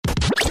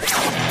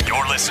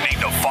listening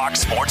to Fox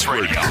Sports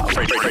Radio.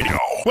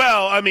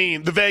 Well, I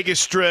mean, the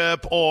Vegas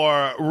Strip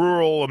or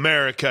rural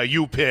America,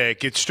 you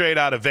pick. It's straight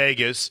out of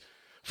Vegas.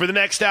 For the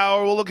next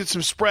hour, we'll look at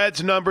some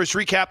spreads, numbers,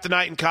 recap the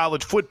night in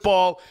college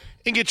football,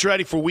 and get you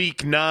ready for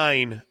Week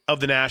 9 of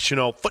the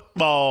National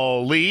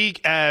Football League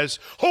as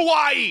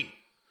Hawaii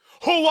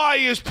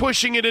is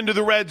pushing it into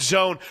the red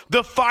zone.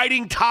 The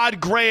Fighting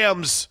Todd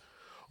Grahams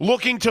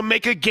looking to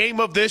make a game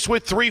of this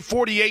with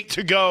 3:48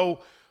 to go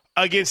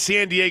against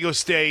San Diego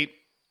State,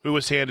 who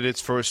was handed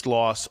its first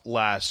loss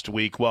last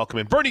week. Welcome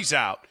in. Bernie's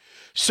out.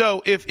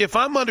 So if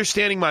I'm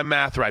understanding my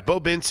math right, Bo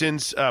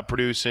Benson's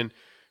producing,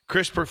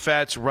 Chris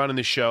Perfett's running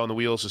the show on the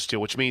Wheels of Steel,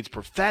 which means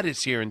Perfett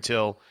is here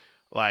until,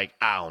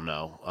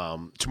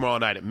 tomorrow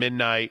night at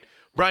midnight.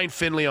 Brian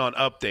Finley on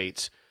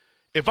updates.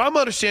 If I'm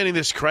understanding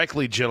this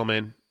correctly,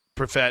 gentlemen,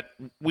 Perfett,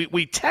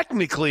 we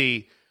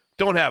technically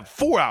don't have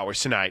 4 hours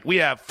tonight. We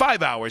have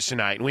 5 hours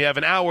tonight, and we have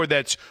an hour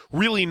that's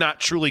really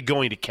not truly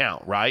going to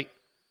count, right?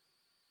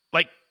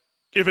 Like,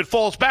 if it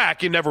falls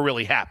back, it never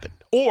really happened.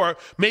 Or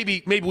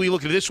maybe we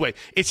look at it this way.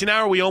 It's an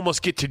hour we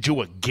almost get to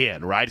do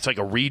again, right? It's like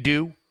a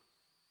redo.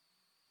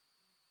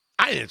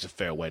 I think it's a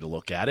fair way to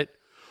look at it.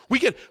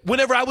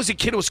 Whenever I was a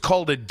kid, it was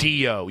called a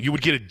DO. You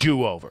would get a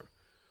do-over.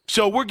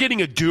 So we're getting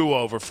a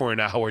do-over for an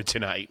hour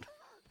tonight.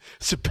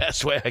 It's the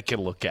best way I can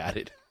look at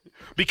it.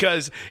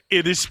 Because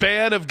in the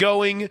span of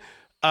going,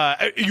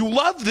 you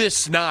love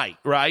this night,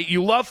 right?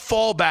 You love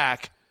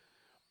fallback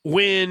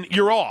when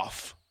you're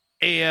off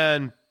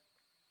and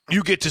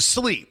you get to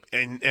sleep.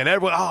 And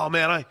everyone, oh,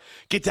 man, I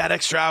get that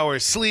extra hour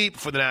of sleep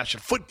for the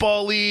National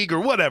Football League or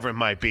whatever it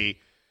might be.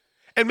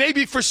 And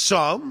maybe for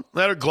some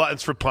that are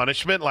gluttons for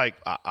punishment, like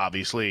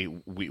obviously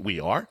we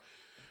are,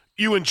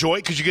 you enjoy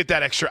it because you get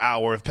that extra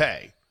hour of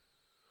pay.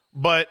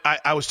 But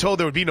I was told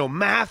there would be no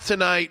math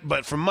tonight,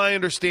 but from my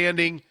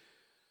understanding,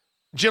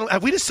 gentlemen,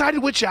 have we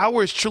decided which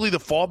hour is truly the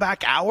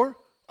fallback hour?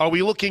 Are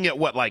we looking at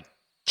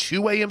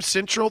 2 a.m.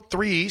 Central,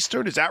 3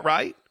 Eastern? Is that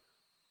right?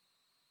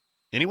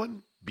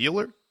 Anyone?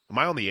 Bueller? Am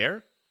I on the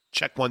air?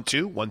 Check 1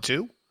 2 1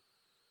 2.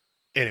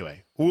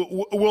 Anyway,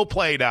 we'll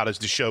play it out as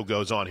the show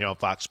goes on here on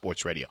Fox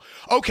Sports Radio.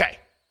 Okay,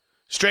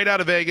 straight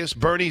out of Vegas,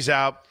 Bernie's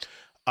out.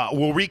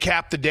 We'll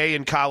recap the day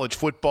in college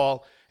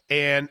football.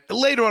 And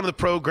later on in the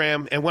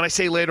program, and when I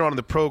say later on in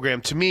the program,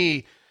 to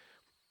me,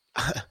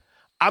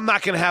 I'm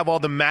not going to have all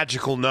the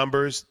magical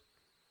numbers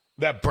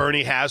that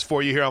Bernie has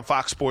for you here on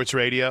Fox Sports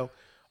Radio.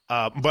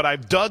 But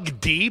I've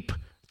dug deep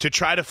to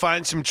try to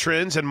find some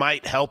trends that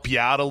might help you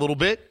out a little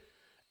bit.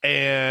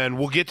 And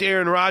we'll get to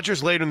Aaron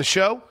Rodgers later in the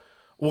show.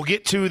 We'll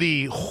get to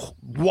the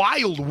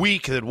wild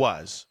week that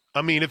was.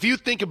 I mean, if you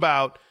think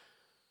about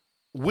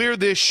where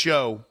this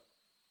show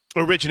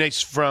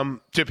originates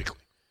from typically,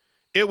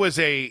 it was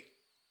a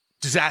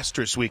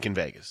disastrous week in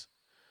Vegas.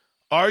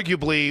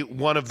 Arguably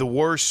one of the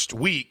worst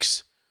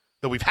weeks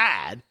that we've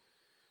had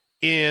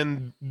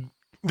in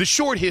the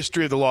short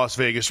history of the Las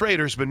Vegas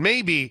Raiders, but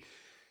maybe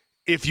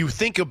if you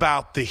think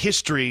about the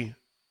history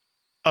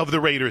of the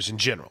Raiders in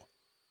general.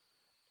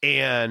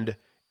 And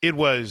it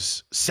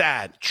was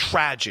sad,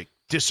 tragic,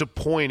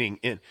 disappointing,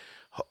 and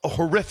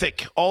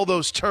horrific, all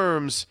those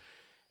terms.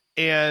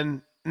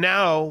 And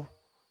now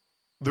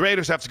the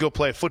Raiders have to go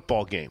play a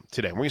football game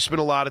today. We're going to spend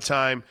a lot of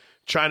time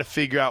trying to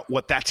figure out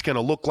what that's going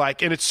to look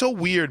like. And it's so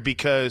weird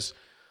because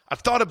I've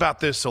thought about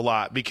this a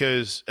lot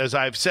because, as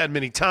I've said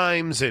many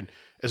times, and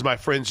as my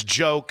friends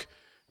joke,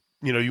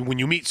 when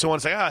you meet someone,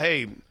 say,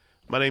 hey,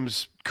 my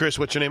name's Chris,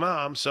 what's your name?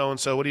 I'm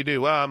so-and-so, what do you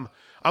do?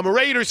 I'm a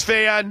Raiders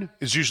fan,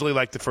 is usually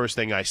like the first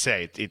thing I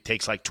say. It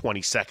takes like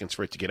 20 seconds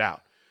for it to get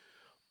out.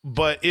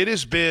 But it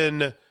has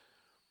been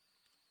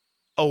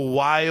a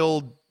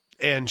wild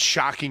and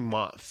shocking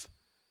month,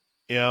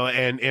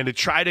 and to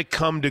try to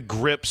come to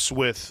grips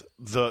with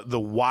the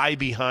why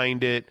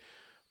behind it,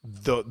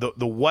 the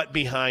what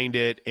behind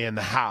it, and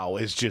the how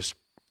is just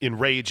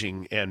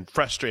enraging and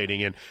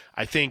frustrating. And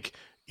I think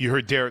you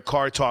heard Derek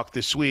Carr talk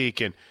this week,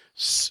 and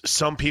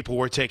some people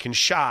were taking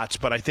shots,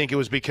 but I think it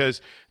was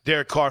because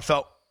Derek Carr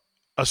felt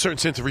a certain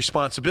sense of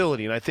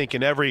responsibility. And I think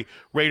in every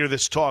Raider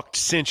that's talked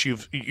since,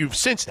 you've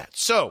sensed that.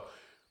 So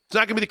it's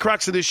not going to be the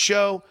crux of this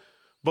show,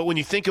 but when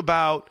you think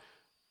about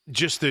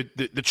just the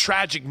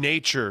tragic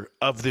nature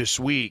of this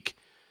week,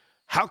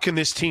 how can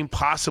this team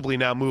possibly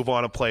now move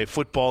on and play a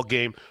football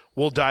game?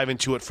 We'll dive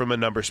into it from a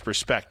numbers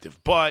perspective.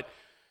 But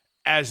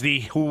as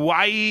the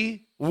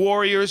Hawaii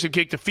Warriors, who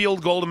kicked a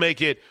field goal to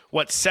make it,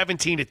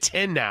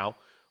 17-10 now,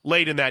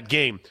 late in that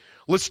game.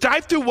 Let's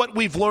dive through what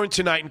we've learned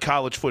tonight in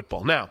college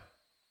football. Now,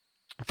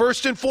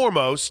 first and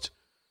foremost,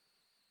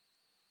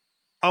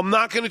 I'm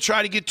not going to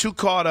try to get too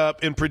caught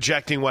up in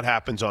projecting what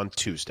happens on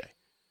Tuesday,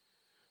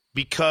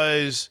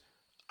 because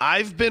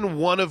I've been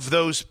one of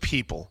those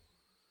people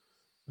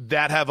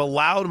that have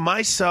allowed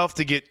myself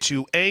to get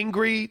too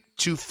angry,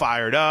 too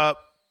fired up,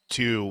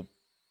 too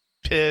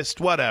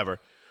pissed, whatever,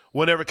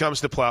 whenever it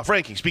comes to playoff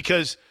rankings,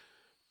 because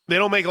they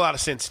don't make a lot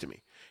of sense to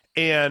me.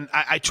 And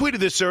I tweeted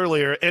this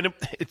earlier, and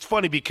it's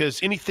funny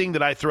because anything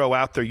that I throw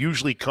out there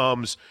usually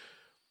comes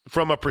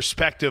from a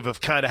perspective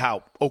of kind of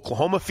how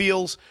Oklahoma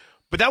feels.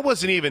 But that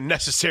wasn't even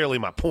necessarily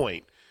my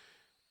point.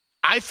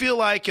 I feel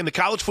like in the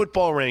college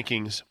football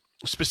rankings,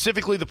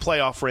 specifically the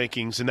playoff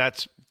rankings, and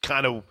that's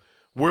kind of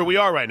where we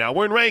are right now.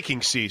 We're in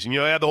ranking season. You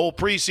know, I had the whole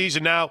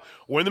preseason now.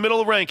 We're in the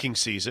middle of ranking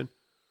season.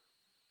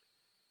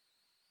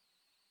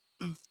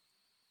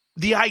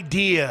 The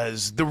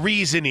ideas, the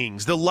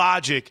reasonings, the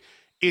logic,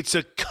 it's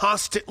a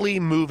constantly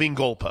moving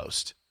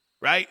goalpost,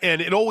 right? And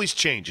it always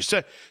changes.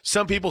 So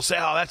some people say,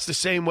 oh, that's the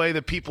same way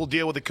that people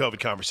deal with the COVID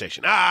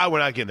conversation. We're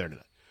not getting there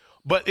tonight.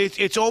 But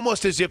it's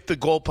almost as if the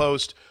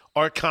goalposts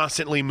are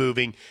constantly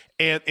moving,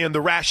 and the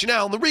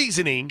rationale and the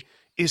reasoning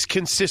is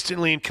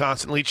consistently and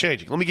constantly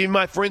changing. Let me give you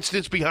my for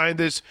instance behind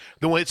this,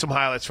 then we'll hit some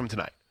highlights from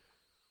tonight.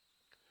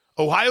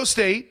 Ohio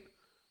State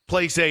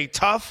plays a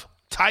tough,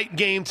 tight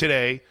game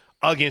today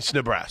against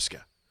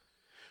Nebraska.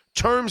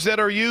 Terms that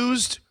are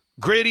used,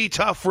 gritty,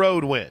 tough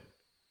road win.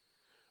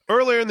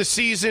 Earlier in the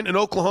season, an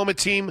Oklahoma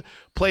team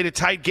played a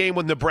tight game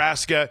with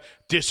Nebraska.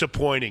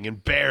 Disappointing,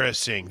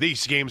 embarrassing.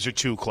 These games are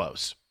too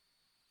close.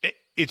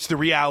 It's the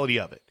reality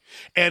of it.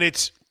 And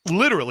it's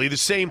literally the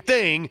same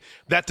thing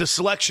that the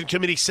selection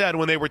committee said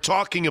when they were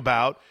talking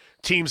about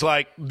teams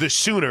like the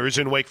Sooners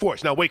and Wake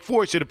Forest. Now, Wake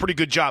Forest did a pretty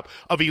good job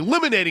of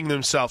eliminating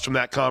themselves from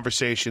that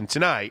conversation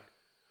tonight.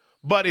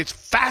 But it's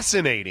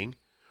fascinating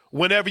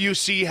whenever you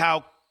see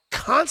how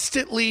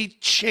constantly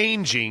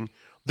changing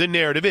the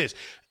narrative is.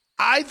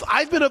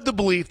 I've been of the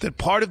belief that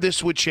part of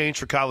this would change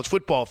for college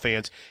football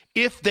fans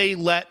if they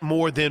let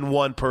more than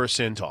one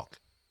person talk.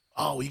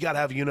 Oh, you got to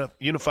have a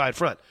unified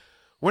front.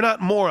 We're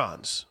not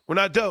morons. We're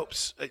not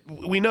dopes.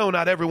 We know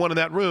not everyone in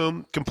that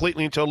room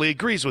completely and totally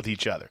agrees with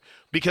each other.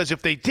 Because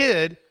if they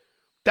did,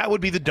 that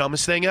would be the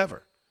dumbest thing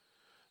ever.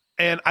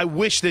 And I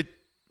wish that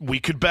we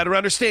could better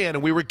understand,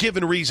 and we were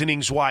given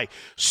reasonings why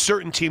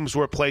certain teams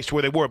were placed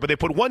where they were. But they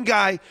put one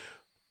guy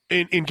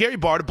in Gary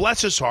Barta,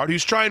 bless his heart,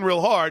 who's trying real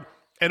hard,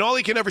 and all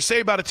he can ever say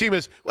about a team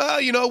is, well,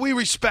 you know, we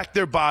respect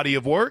their body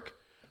of work.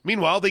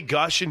 Meanwhile, they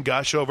gush and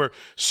gush over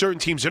certain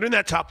teams that are in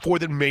that top four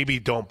that maybe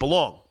don't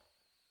belong.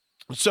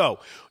 So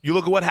you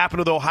look at what happened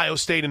with Ohio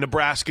State and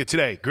Nebraska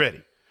today,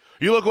 gritty.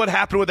 You look at what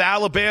happened with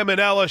Alabama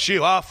and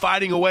LSU,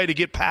 fighting a way to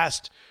get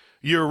past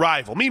your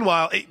rival.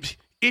 Meanwhile,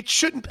 it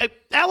shouldn't.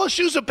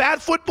 LSU's a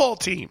bad football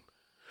team.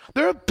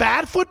 They're a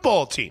bad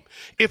football team.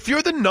 If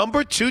you're the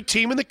number 2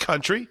 team in the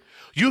country,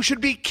 you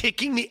should be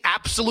kicking the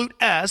absolute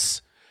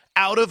S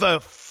out of a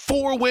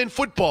 4-win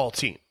football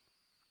team,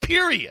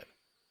 period.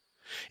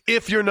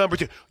 If you're number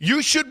 2,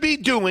 you should be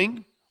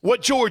doing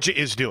what Georgia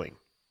is doing.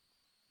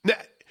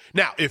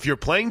 Now, if you're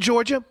playing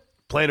Georgia,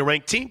 playing a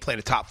ranked team, playing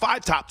a top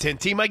 5, top 10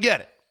 team, I get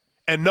it.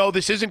 And no,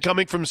 this isn't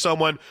coming from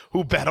someone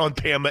who bet on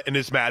Bama and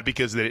is mad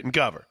because they didn't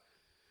cover.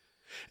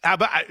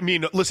 But I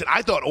mean, listen,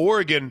 I thought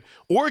Oregon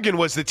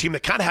was the team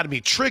that kind of had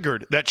me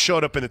triggered that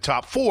showed up in the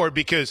top 4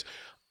 because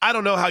I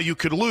don't know how you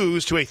could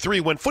lose to a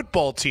 3-win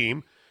football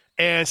team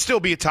and still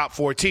be a top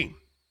 4 team.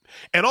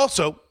 And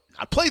also,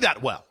 I play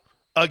that well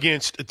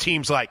against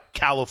teams like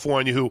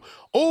California who,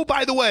 oh,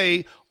 by the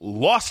way,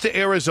 lost to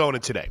Arizona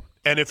today.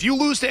 And if you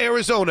lose to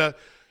Arizona,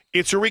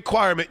 it's a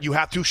requirement. You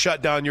have to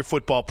shut down your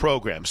football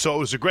program. So it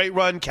was a great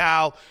run,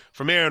 Cal,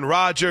 from Aaron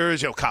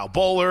Rodgers, Kyle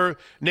Bowler.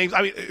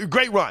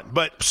 Great run.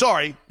 But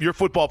sorry, your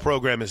football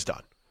program is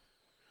done.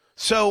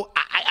 So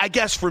I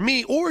guess for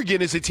me,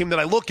 Oregon is a team that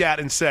I look at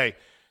and say,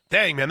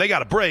 dang, man, they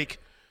got a break.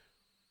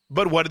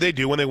 But what did they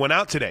do when they went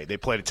out today? They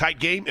played a tight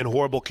game in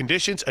horrible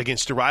conditions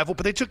against a rival,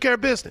 but they took care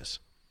of business.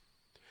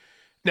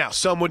 Now,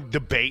 some would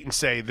debate and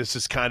say this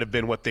has kind of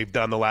been what they've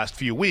done the last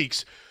few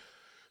weeks.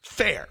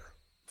 Fair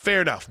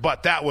enough,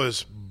 but that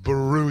was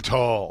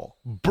brutal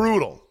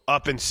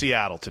up in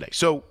Seattle today.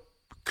 So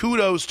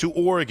kudos to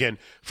Oregon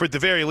for at the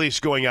very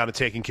least going out and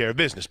taking care of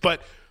business.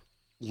 But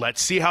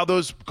let's see how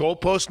those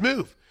goalposts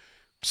move.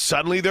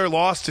 Suddenly their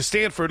loss to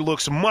Stanford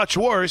looks much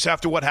worse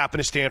after what happened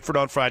to Stanford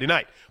on Friday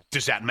night.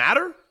 Does that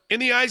matter in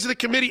the eyes of the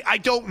committee? I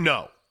don't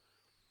know.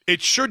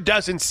 It sure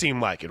doesn't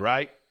seem like it,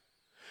 right?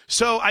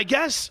 So I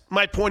guess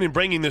my point in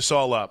bringing this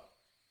all up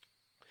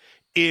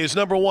is,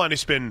 number one,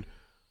 it's been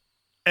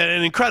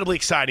an incredibly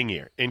exciting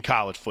year in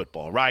college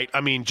football, right?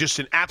 I mean, just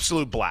an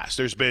absolute blast.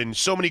 There's been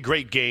so many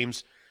great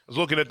games. I was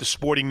looking at the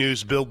Sporting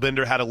News. Bill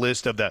Bender had a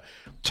list of the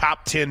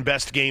top 10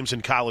 best games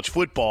in college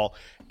football,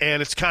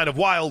 and it's kind of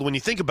wild when you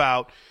think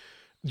about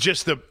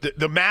just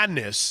the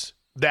madness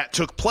that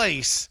took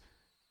place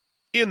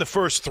in the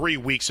first 3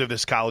 weeks of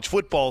this college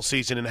football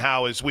season and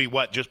how as we,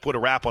 just put a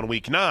wrap on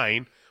week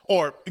 9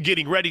 or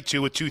getting ready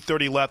to with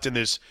 2:30 left in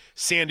this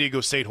San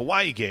Diego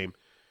State-Hawaii game,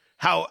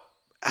 how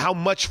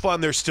much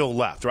fun there's still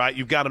left, right?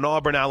 You've got an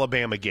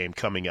Auburn-Alabama game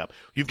coming up.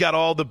 You've got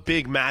all the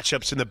big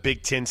matchups in the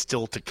Big Ten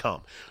still to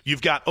come.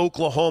 You've got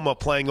Oklahoma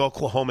playing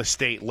Oklahoma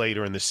State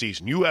later in the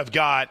season. You have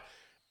got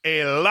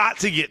a lot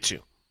to get to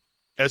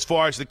as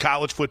far as the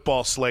college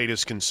football slate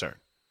is concerned.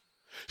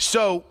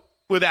 So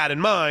with that in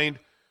mind,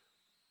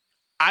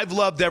 I've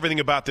loved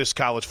everything about this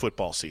college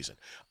football season.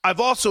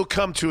 I've also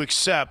come to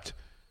accept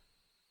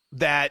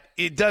that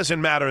it doesn't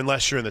matter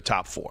unless you're in the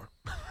top 4.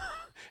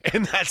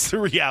 And that's the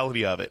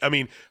reality of it. I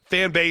mean,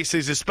 fan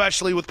bases,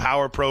 especially with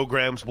power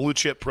programs, blue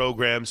chip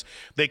programs,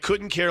 they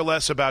couldn't care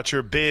less about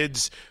your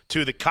bids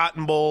to the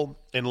Cotton Bowl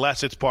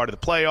unless it's part of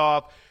the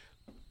playoff.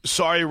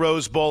 Sorry,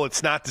 Rose Bowl,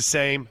 it's not the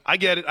same. I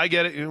get it.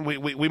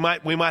 We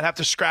might have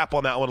to scrap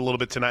on that one a little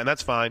bit tonight, and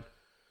that's fine.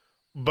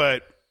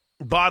 But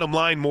bottom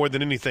line, more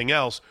than anything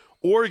else,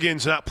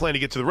 Oregon's not playing to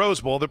get to the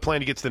Rose Bowl. They're playing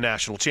to get to the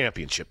national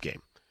championship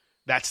game.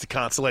 That's the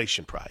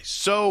consolation prize.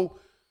 So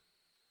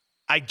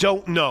I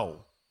don't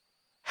know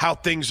how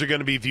things are going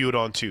to be viewed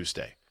on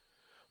Tuesday.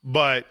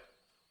 But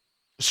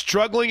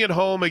struggling at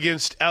home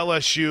against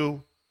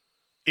LSU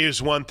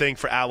is one thing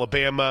for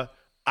Alabama.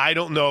 I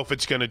don't know if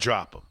it's going to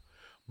drop them.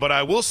 But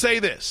I will say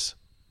this.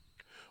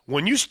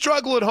 When you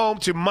struggle at home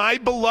to my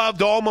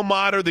beloved alma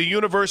mater, the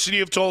University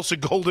of Tulsa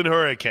Golden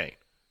Hurricane,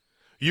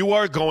 you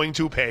are going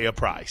to pay a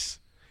price.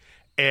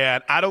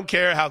 And I don't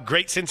care how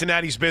great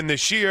Cincinnati's been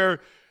this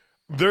year,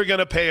 they're going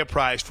to pay a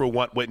price for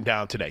what went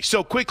down today.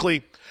 So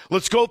quickly,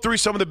 let's go through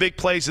some of the big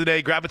plays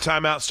today, grab a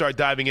timeout, start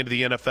diving into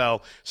the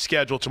NFL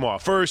schedule tomorrow.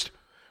 First,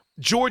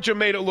 Georgia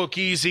made it look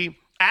easy.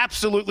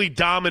 Absolutely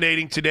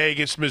dominating today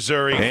against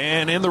Missouri.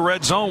 And in the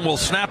red zone, we'll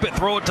snap it,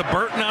 throw it to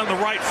Burton on the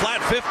right, flat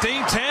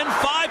 15, 10,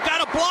 5,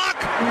 got a block,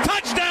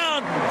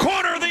 touchdown,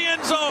 corner of the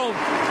end zone.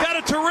 Got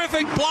a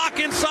terrific block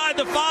inside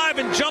the 5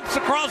 and jumps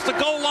across the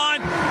goal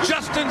line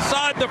just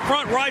inside the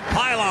front right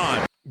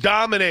pylon.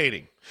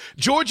 Dominating.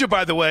 Georgia,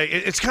 by the way,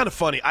 it's kind of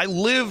funny. I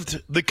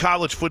lived the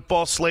college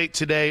football slate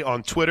today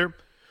on Twitter,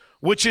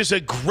 which is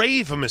a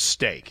grave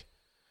mistake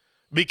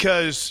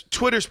because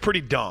Twitter's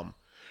pretty dumb.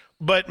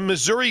 But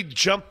Missouri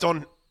jumped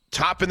on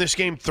top in this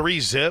game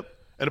 3-0,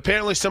 and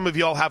apparently some of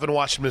y'all haven't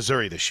watched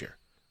Missouri this year.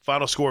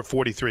 Final score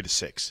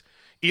 43-6.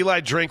 Eli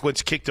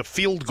Drinkwitz kicked a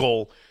field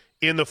goal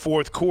in the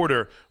fourth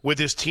quarter with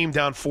his team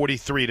down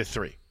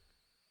 43-3.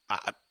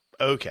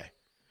 Okay.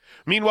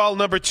 Meanwhile,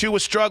 number 2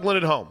 was struggling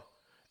at home.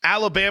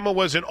 Alabama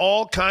was in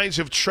all kinds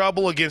of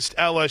trouble against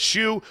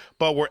LSU,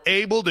 but were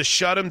able to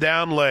shut them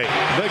down late.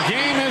 The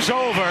game is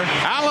over.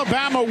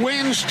 Alabama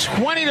wins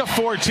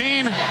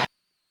 20-14.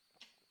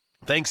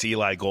 Thanks,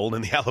 Eli Gold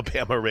and the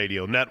Alabama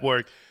Radio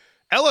Network.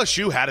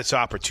 LSU had its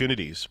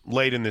opportunities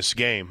late in this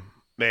game.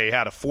 They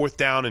had a 4th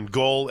down and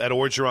goal. Ed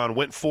Orgeron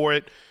went for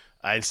it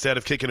instead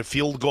of kicking a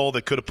field goal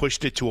that could have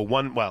pushed it to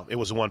it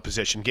was a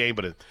one-possession game,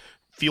 but a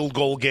field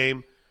goal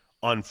game.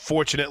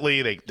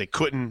 Unfortunately, they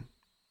couldn't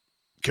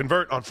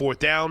convert on 4th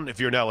down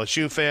if you're an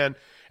LSU fan.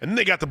 And then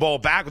they got the ball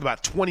back with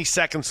about 20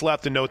 seconds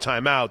left and no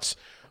timeouts.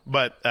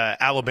 But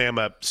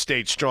Alabama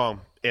stayed strong,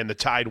 and the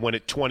Tide went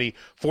at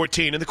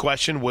 20-14. And the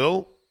question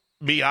will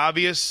be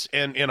obvious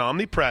and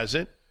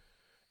omnipresent.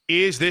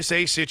 Is this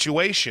a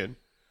situation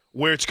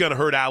where it's going to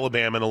hurt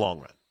Alabama in the long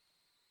run?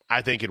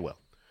 I think it will.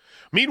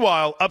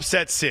 Meanwhile,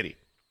 upset city,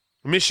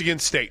 Michigan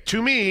State,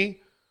 to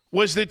me,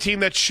 was the team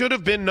that should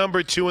have been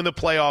number 2 in the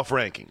playoff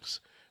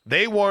rankings.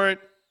 They weren't,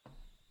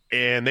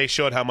 and they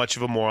showed how much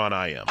of a moron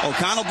I am.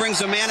 O'Connell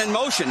brings a man in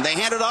motion. They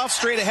hand it off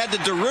straight ahead to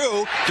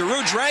Daru.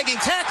 Daru dragging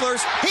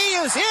tacklers. He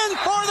is in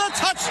for the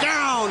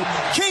touchdown.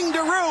 King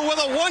Daru with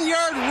a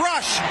 1-yard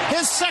rush.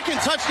 His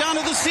 2nd touchdown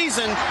of the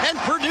season, and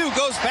Purdue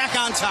goes back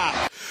on top.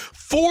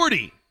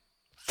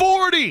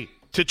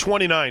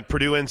 40-29.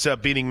 Purdue ends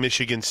up beating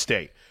Michigan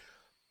State.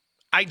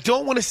 I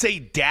don't want to say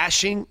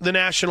dashing the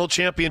national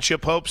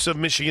championship hopes of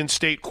Michigan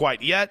State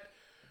quite yet,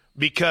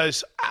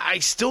 because I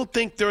still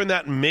think they're in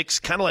that mix,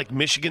 kind of like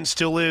Michigan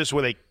still is,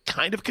 where they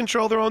kind of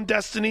control their own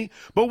destiny.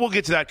 But we'll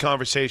get to that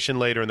conversation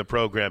later in the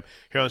program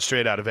here on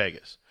Straight Outta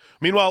Vegas.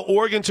 Meanwhile,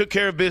 Oregon took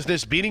care of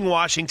business, beating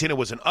Washington. It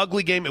was an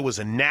ugly game. It was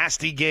a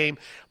nasty game.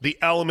 The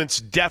elements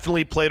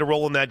definitely played a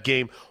role in that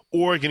game.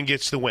 Oregon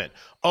gets the win.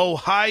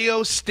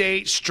 Ohio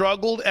State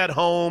struggled at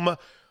home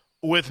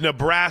with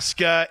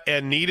Nebraska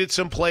and needed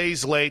some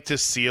plays late to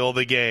seal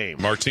the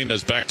game.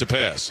 Martinez back to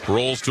pass.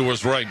 Rolls to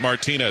his right.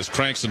 Martinez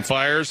cranks and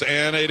fires,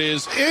 and it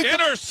is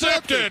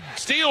intercepted.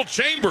 Steel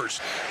Chambers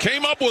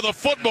came up with a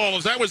football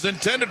as that was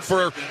intended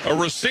for a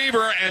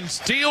receiver, and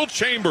Steel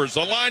Chambers,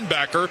 a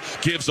linebacker,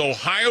 gives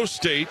Ohio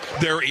State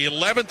their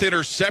 11th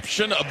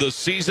interception of the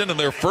season and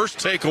their first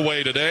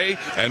takeaway today.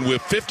 And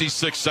with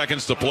 56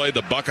 seconds to play,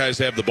 the Buckeyes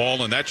have the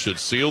ball, and that should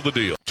seal the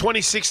deal.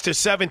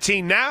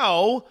 26-17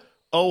 now.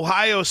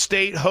 Ohio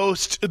State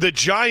hosts the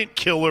giant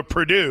killer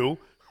Purdue,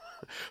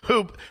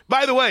 who,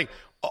 by the way,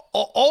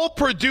 all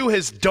Purdue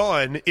has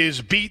done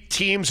is beat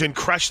teams and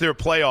crush their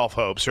playoff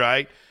hopes,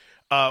 right?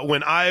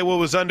 When Iowa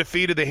was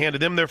undefeated, they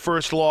handed them their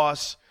first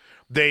loss.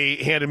 They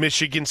handed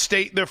Michigan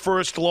State their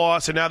first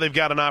loss, and now they've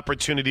got an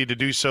opportunity to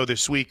do so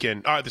this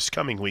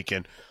coming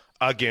weekend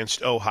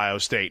against Ohio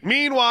State.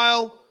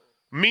 Meanwhile,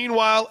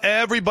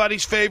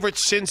 everybody's favorite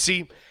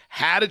Cincy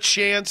had a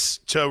chance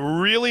to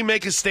really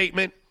make a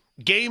statement.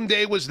 Game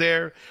day was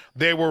there.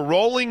 They were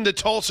rolling the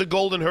Tulsa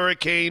Golden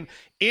Hurricane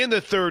in the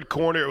third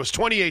quarter. It was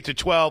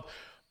 28-12,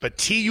 but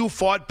TU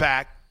fought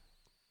back,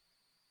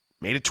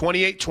 made it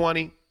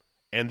 28-20,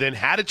 and then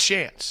had a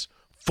chance.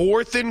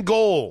 4th and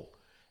goal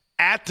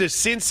at the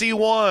Cincy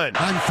 1.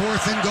 On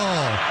 4th and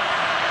goal.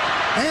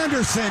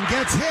 Anderson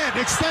gets hit,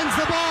 extends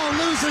the ball,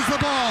 loses the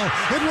ball.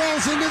 It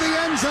rolls into the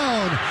end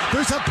zone.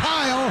 There's a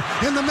pile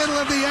in the middle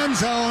of the end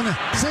zone.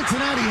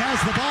 Cincinnati has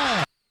the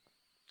ball.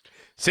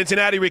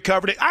 Cincinnati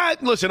recovered it.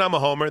 Listen, I'm a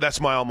homer. That's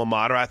my alma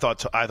mater. I thought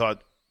the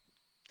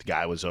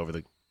guy was over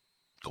the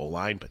goal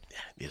line, but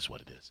it is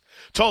what it is.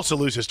 Tulsa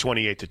loses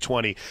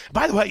 28-20.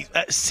 By the way,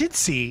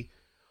 Cincy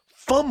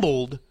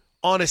fumbled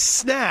on a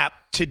snap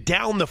to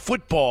down the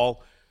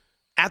football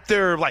at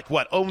their,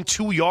 own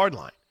 2-yard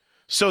line.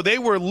 So they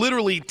were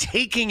literally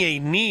taking a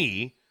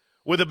knee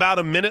with about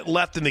a minute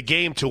left in the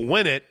game to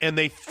win it, and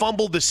they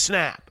fumbled the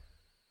snap.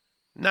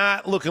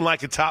 Not looking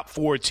like a top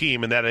 4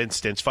 team in that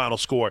instance. Final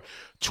score,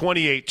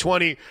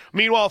 28-20.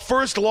 Meanwhile,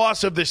 first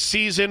loss of the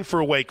season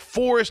for Wake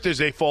Forest as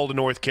they fall to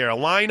North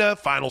Carolina.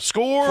 Final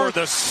score. For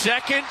the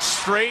second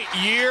straight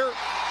year,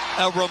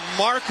 a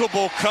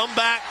remarkable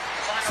comeback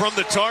from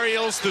the Tar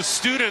Heels. The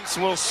students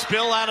will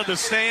spill out of the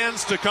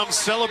stands to come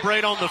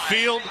celebrate on the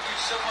field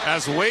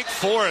as Wake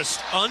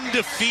Forest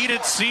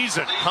undefeated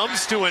season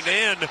comes to an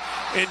end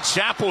in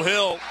Chapel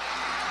Hill.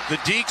 The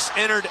Deacs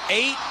entered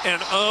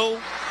 8-0,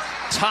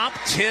 top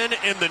 10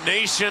 in the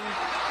nation,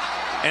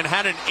 and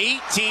had an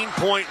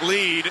 18-point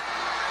lead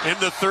in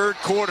the third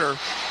quarter.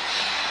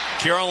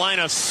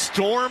 Carolina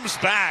storms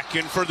back,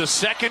 and for the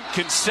second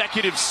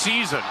consecutive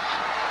season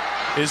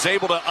is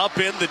able to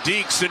upend the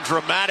Deacs in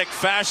dramatic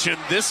fashion.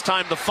 This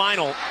time the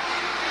final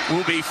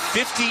will be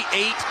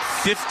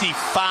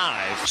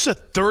 58-55. It's a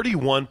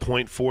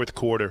 31-point fourth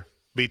quarter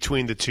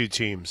between the two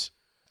teams.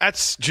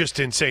 That's just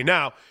insane.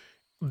 Now,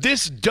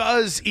 this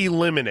does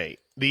eliminate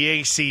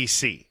the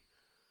ACC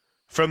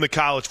from the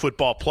college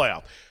football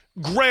playoff.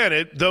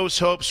 Granted, those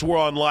hopes were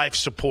on life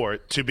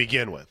support to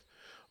begin with.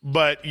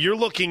 But you're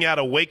looking at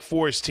a Wake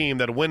Forest team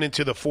that went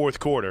into the fourth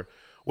quarter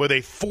with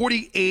a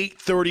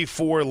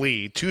 48-34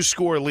 lead,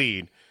 2-score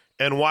lead,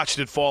 and watched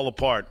it fall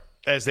apart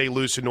as they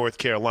lose to North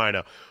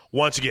Carolina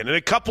once again. And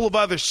a couple of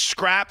other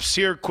scraps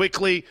here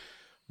quickly.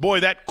 Boy,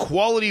 that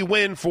quality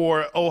win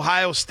for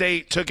Ohio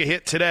State took a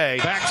hit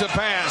today. Back to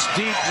pass,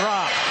 deep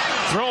drop,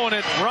 throwing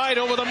it right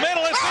over the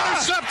middle. It's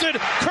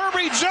intercepted.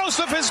 Kirby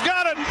Joseph has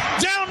got it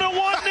down to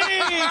one knee.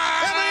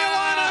 And the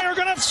Illini are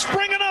going to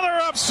spring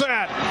another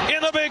upset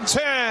in the Big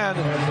Ten.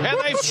 And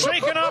they've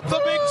shaken up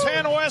the Big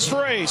Ten West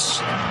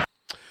race.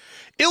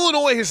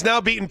 Illinois has now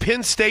beaten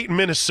Penn State and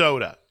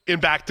Minnesota in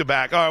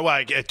back-to-back, 2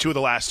 of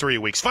the last 3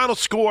 weeks. Final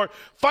score,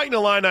 Fighting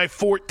Illini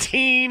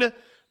 14,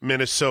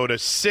 Minnesota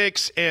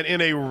 6. And in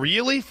a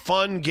really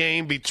fun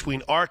game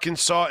between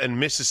Arkansas and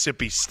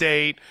Mississippi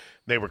State,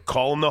 they were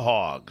calling the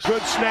Hogs.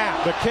 Good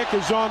snap. The kick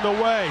is on the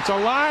way. It's a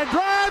line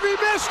drive. He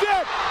missed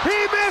it.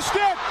 He missed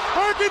it.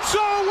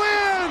 Arkansas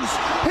wins.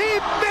 He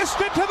missed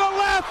it to the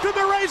left, and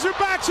the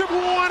Razorbacks have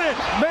won it.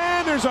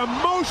 Man, there's a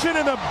motion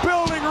in the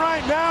building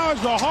right now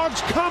as the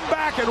Hogs come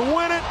back and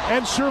win it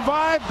and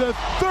survive the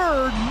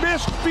third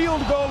missed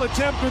field goal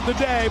attempt of the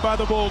day by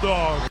the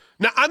Bulldogs.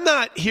 Now, I'm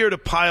not here to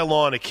pile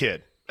on a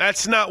kid.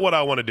 That's not what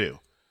I want to do.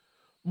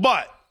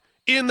 But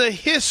in the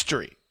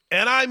history,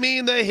 and I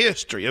mean the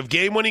history of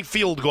game-winning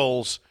field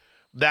goals,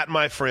 that,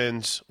 my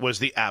friends, was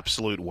the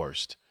absolute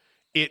worst.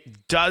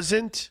 It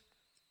doesn't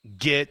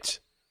get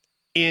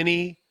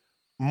any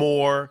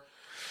more,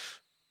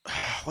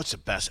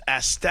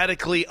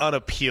 aesthetically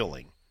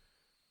unappealing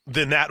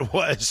than that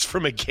was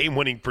from a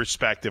game-winning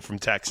perspective from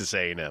Texas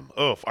A&M.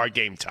 Our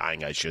game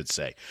tying, I should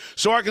say.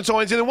 So Arkansas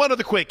wins. And then one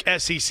other quick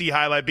SEC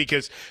highlight,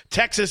 because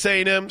Texas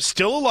A&M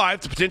still alive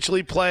to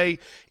potentially play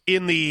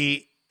in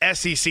the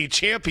SEC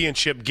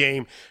championship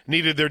game,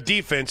 needed their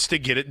defense to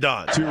get it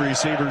done. Two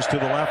receivers to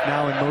the left,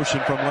 now in motion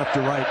from left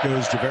to right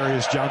goes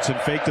Javarius Johnson.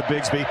 Fake to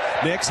Bigsby.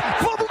 Nix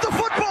fumbled the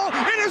football.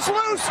 It is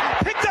loose.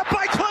 Picked up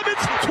by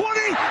Clements. 20,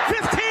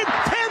 15,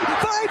 10, 5.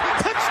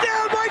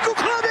 Touchdown, Michael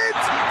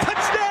Clements.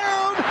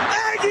 Touchdown,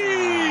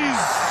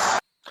 Aggies.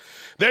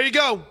 There you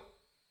go.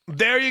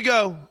 There you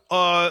go.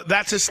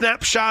 That's a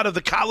snapshot of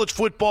the college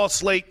football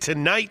slate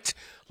tonight.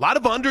 A lot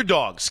of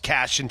underdogs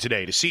cashing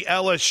today to see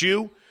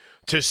LSU,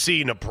 to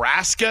see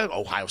Nebraska.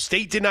 Ohio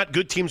State did not.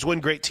 Good teams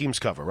win, great teams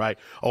cover, right?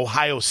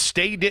 Ohio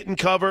State didn't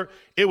cover.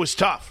 It was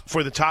tough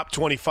for the top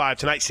 25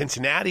 tonight.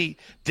 Cincinnati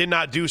did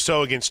not do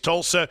so against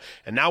Tulsa.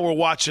 And now we're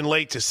watching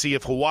late to see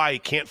if Hawaii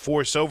can't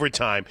force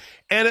overtime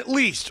and at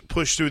least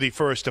push through the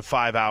first of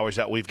 5 hours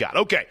that we've got.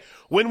 Okay,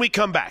 when we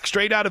come back,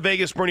 straight out of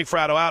Vegas, Bernie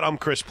Fratto out. I'm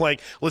Chris Plank.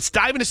 Let's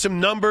dive into some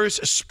numbers,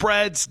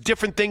 spreads,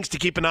 different things to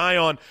keep an eye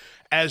on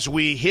as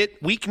we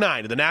hit Week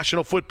 9 of the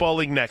National Football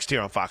League next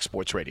here on Fox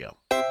Sports Radio.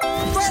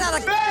 Straight out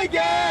of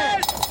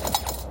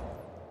Vegas!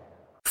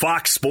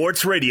 Fox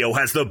Sports Radio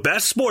has the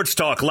best sports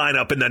talk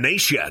lineup in the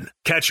nation.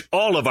 Catch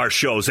all of our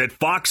shows at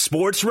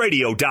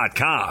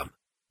foxsportsradio.com.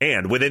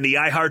 And within the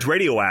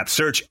iHeartRadio app,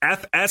 search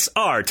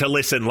FSR to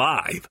listen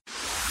live.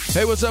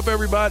 Hey, what's up,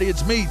 everybody?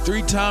 It's me,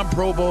 3-time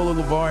Pro Bowler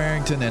LeVar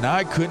Arrington, and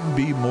I couldn't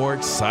be more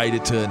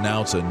excited to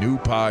announce a new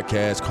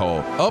podcast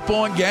called Up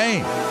On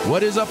Game.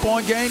 What is Up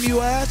On Game, you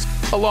ask?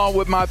 Along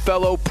with my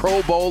fellow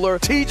Pro Bowler,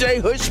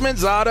 TJ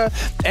Houshmandzadeh,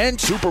 and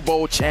Super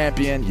Bowl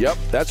champion, yep,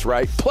 that's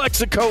right,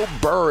 Plexico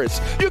Burress.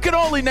 You can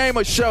only name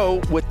a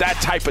show with that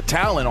type of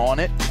talent on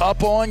it.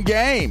 Up On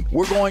Game.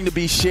 We're going to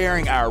be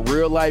sharing our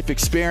real-life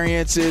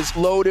experiences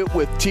loaded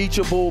with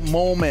teachable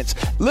moments.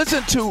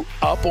 Listen to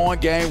Up On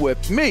Game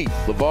with me,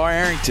 LeVar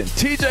Arrington,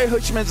 TJ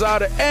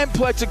Houshmandzadeh, and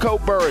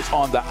Plexico Burress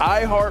on the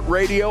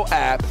iHeartRadio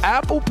app,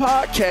 Apple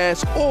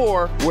Podcasts,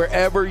 or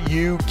wherever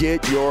you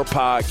get your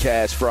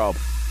podcasts from.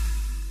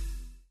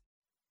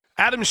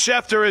 Adam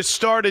Schefter has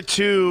started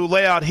to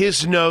lay out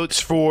his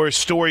notes for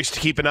stories to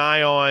keep an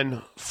eye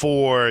on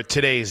for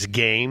today's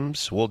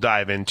games. We'll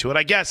dive into it.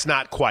 I guess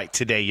not quite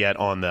today yet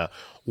on the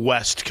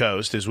West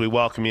Coast as we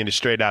welcome you into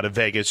Straight Out of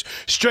Vegas.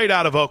 Straight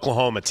out of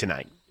Oklahoma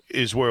tonight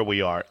is where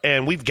we are.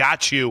 And we've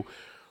got you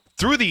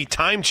through the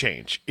time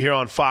change here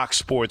on Fox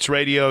Sports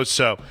Radio.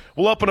 So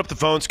we'll open up the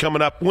phones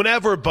coming up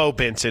whenever Bo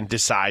Benson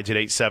decides at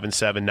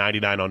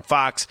 877-99 on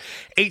Fox,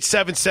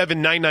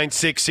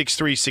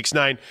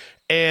 877-996-6369.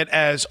 And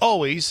as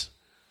always,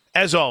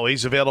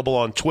 available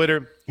on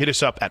Twitter. Hit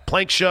us up at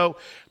Plank Show.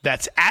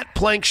 That's at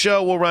Plank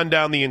Show. We'll run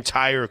down the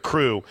entire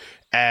crew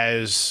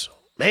as,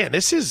 man,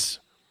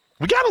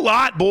 we got a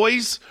lot,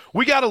 boys.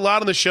 We got a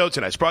lot on the show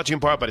tonight. It's brought to you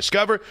in part by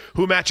Discover,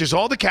 who matches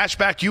all the cash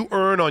back you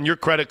earn on your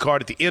credit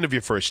card at the end of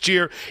your first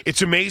year.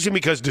 It's amazing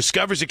because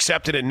Discover's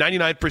accepted at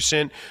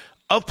 99%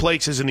 of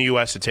places in the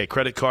U.S. to take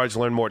credit cards.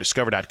 Learn more at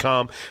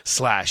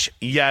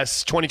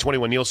discover.com/yes.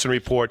 2021 Nielsen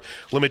Report.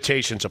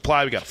 Limitations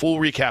apply. We got a full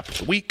recap of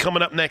the week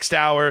coming up next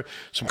hour.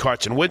 Some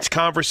Carson Wentz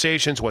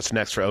conversations. What's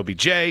next for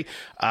OBJ?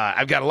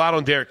 I've got a lot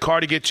on Derek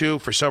Carr to get to.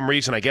 For some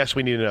reason, I guess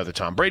we need another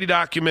Tom Brady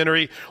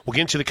documentary. We'll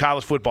get into the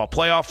college football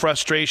playoff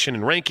frustration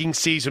and ranking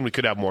season. We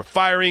could have more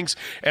firings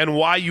and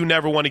why you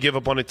never want to give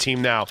up on a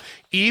team now.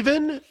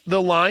 Even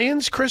the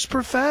Lions, Chris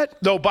Perfett?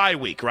 No, bye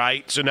week,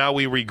 right? So now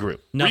we regroup.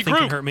 Nothing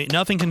can hurt me.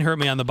 Nothing can hurt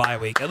me on the bye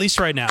week. At least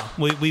right now,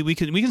 we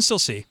can still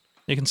see.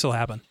 It can still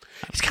happen.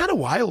 It's kind of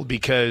wild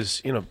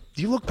because you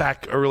look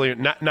back earlier.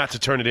 Not to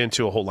turn it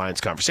into a whole Lions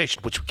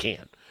conversation, which we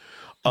can.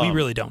 We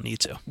really don't need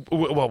to.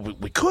 Well,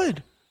 we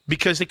could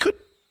because they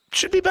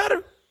should be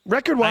better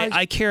record-wise.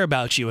 I care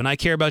about you, and I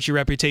care about your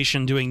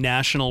reputation doing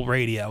national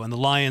radio, and the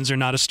Lions are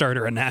not a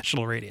starter on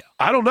national radio.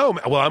 I don't know.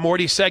 Well, I'm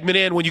already a segment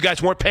in when you guys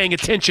weren't paying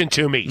attention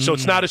to me, so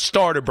it's not a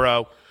starter,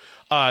 bro.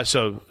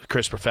 So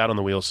Chris Perfett on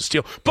the wheels of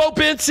steel. Bo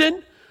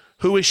Benson,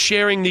 who is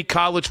sharing the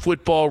college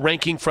football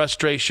ranking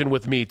frustration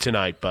with me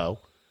tonight, Bo.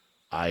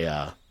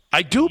 I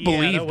do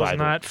believe, that was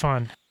not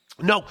fun.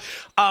 No,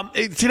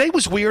 today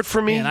was weird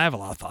for me. And I have a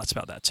lot of thoughts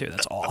about that too.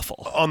 That's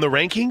awful. On the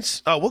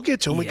rankings, we'll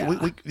get to them. We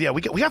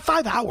got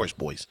 5 hours,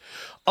 boys.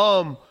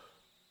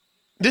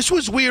 This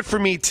was weird for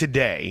me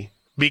today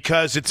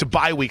because it's a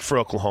bye week for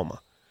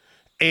Oklahoma,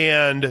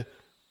 and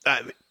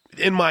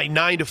in my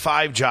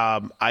 9-to-5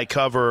 job, I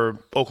cover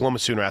Oklahoma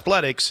Sooner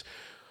athletics,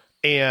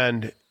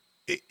 and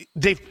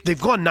they've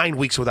gone 9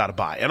 weeks without a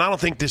bye, and I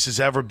don't think this has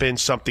ever been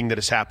something that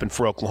has happened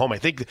for Oklahoma. I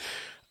think.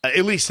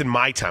 At least in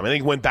my time. I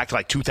think it went back to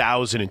like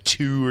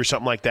 2002 or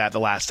something like that the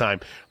last time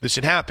this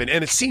had happened.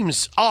 And it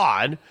seems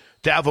odd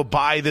to have a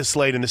bye this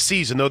late in the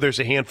season, though there's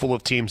a handful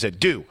of teams that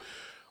do.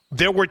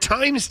 There were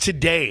times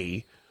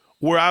today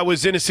where I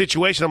was in a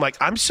situation, I'm like,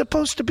 I'm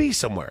supposed to be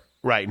somewhere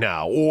right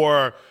now,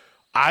 or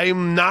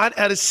I'm not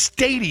at a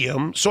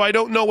stadium, so I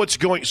don't know what's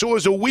going. So it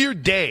was a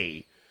weird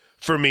day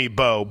for me,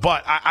 Bo,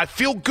 but I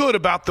feel good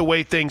about the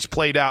way things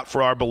played out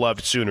for our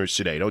beloved Sooners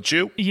today, don't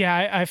you?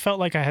 Yeah, I felt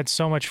like I had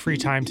so much free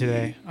time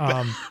today.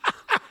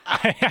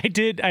 I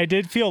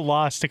did feel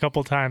lost a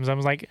couple times. I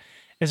was like,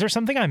 is there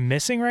something I'm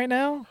missing right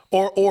now?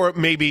 Or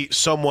maybe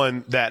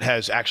someone that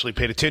has actually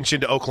paid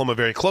attention to Oklahoma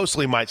very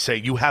closely might say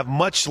you have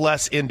much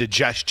less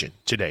indigestion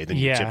today than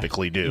you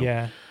typically do.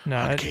 Yeah, no,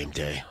 on game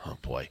day. Oh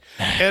boy.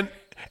 And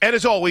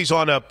as always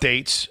on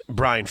updates,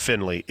 Brian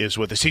Finley is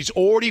with us. He's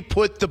already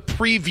put the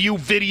preview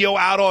video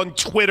out on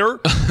Twitter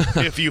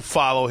if you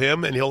follow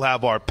him, and he'll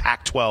have our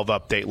Pac-12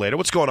 update later.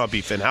 What's going on,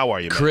 B-Fin? How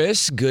are you, man?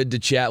 Chris, good to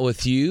chat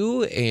with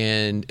you,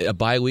 and a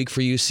bye week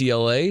for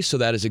UCLA, so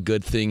that is a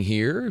good thing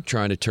here,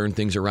 trying to turn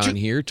things around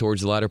here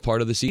towards the latter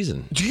part of the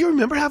season. Do you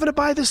remember having a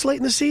bye this late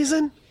in the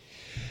season?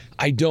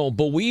 I don't,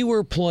 but we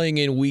were playing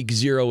in week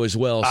 0 as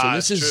well.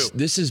 So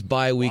this is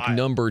bye week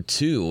number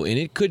 2, and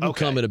it couldn't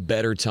come at a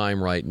better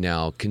time right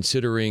now,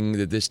 considering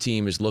that this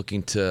team is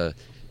looking to,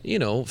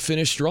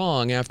 finish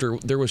strong after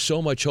there was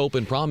so much hope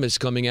and promise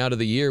coming out of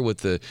the year with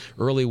the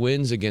early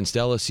wins against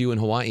LSU and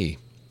Hawaii.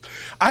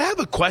 I have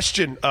a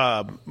question,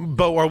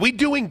 Bo. Are we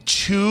doing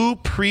 2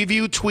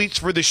 preview tweets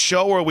for the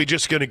show, or are we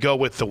just going to go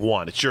with the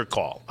one? It's your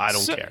call. I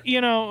don't care.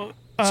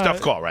 It's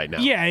tough call right now.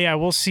 Yeah.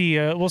 We'll see.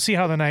 We'll see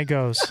how the night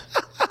goes.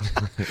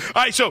 All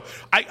right, so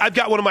I've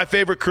got one of my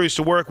favorite crews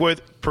to work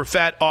with.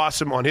 Perfett,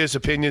 awesome on his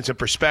opinions and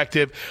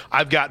perspective.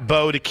 I've got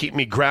Bo to keep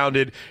me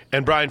grounded,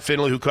 and Brian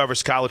Finley, who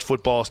covers college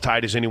football as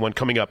tight as anyone,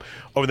 coming up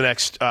over the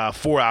next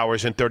 4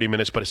 hours and 30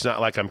 minutes, but it's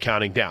not like I'm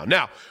counting down.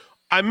 Now,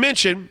 I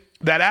mentioned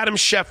that Adam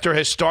Schefter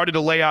has started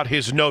to lay out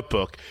his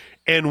notebook,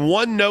 and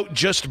one note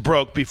just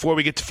broke before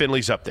we get to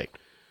Finley's update.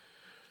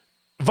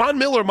 Von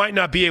Miller might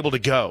not be able to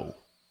go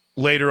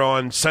later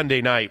on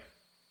Sunday night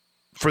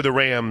for the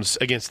Rams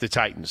against the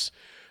Titans.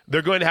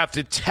 They're going to have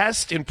to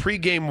test in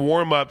pregame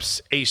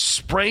warmups a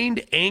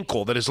sprained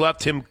ankle that has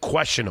left him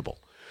questionable.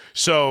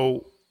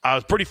 So I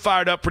was pretty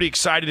fired up, pretty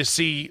excited to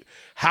see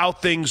how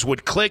things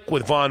would click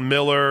with Von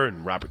Miller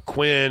and Robert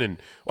Quinn. And,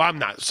 well, I'm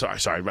not, sorry,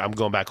 I'm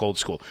going back old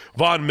school.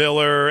 Von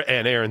Miller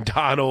and Aaron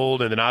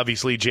Donald, and then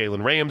obviously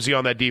Jalen Ramsey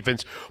on that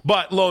defense.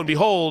 But lo and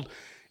behold,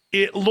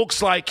 it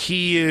looks like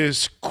he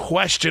is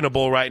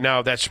questionable right now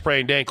with that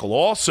sprained ankle.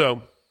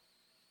 Also,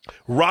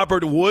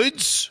 Robert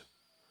Woods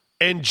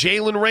and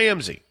Jalen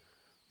Ramsey,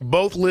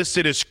 both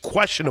listed as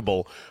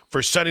questionable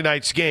for Sunday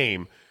night's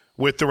game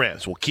with the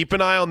Rams. We'll keep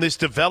an eye on this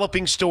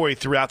developing story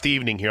throughout the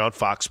evening here on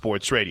Fox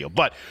Sports Radio.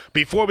 But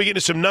before we get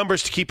into some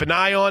numbers to keep an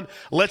eye on,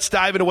 let's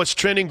dive into what's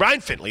trending. Brian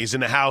Finley is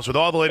in the house with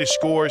all the latest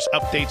scores,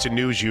 updates, and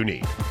news you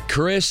need.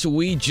 Chris,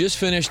 we just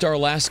finished our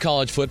last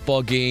college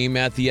football game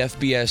at the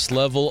FBS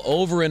level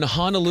over in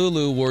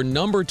Honolulu, where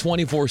number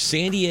 24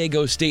 San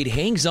Diego State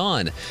hangs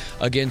on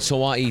against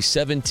Hawaii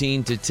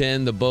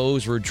 17-10. The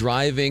Bows were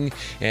driving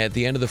at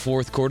the end of the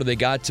fourth quarter. They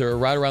got to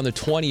right around the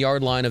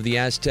 20-yard line of the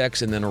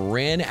Aztecs and then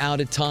ran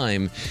out of time.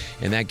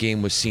 And that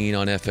game was seen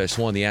on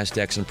FS1. The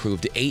Aztecs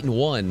improved to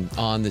 8-1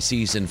 on the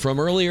season.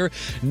 From earlier,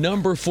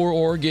 number 4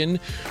 Oregon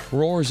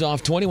roars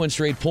off 21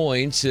 straight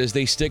points as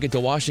they stick it to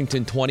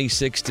Washington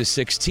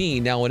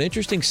 26-16. Now, an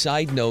interesting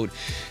side note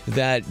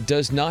that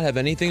does not have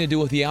anything to do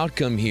with the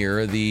outcome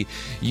here. The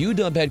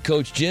UW head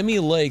coach Jimmy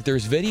Lake,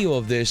 there's video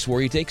of this where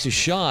he takes a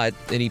shot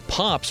and he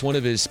pops one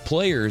of his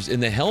players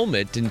in the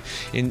helmet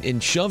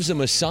and shoves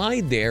him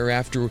aside there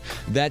after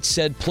that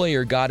said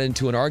player got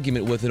into an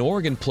argument with an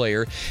Oregon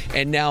player.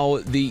 And now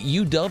the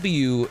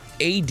UW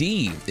AD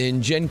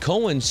and Jen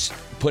Cohen's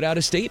put out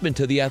a statement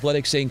to The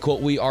Athletic saying,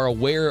 quote, "We are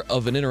aware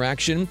of an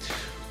interaction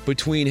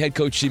between head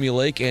coach Jimmy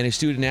Lake and a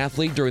student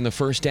athlete during the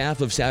first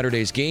half of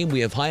Saturday's game.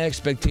 We have high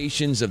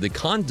expectations of the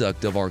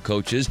conduct of our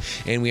coaches,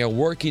 and we are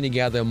working to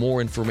gather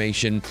more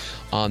information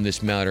on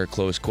this matter,"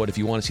 close quote. If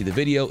you want to see the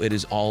video, it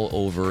is all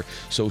over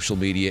social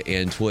media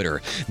and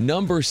Twitter.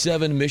 Number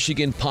 7,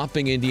 Michigan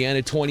popping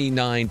Indiana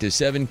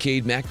 29-7.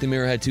 Cade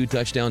McNamara had 2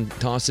 touchdown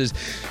tosses.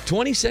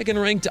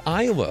 22nd ranked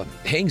Iowa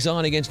hangs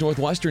on against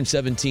Northwestern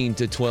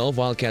 17-12.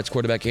 Wildcats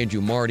quarterback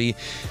Andrew Marty,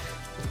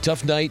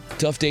 tough night,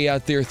 tough day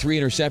out there. 3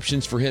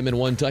 interceptions for him and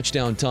 1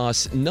 touchdown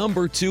toss.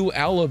 Number 2,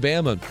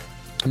 Alabama.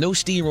 No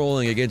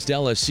steamrolling against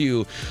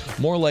LSU,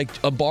 more like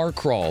a bar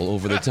crawl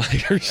over the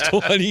Tigers,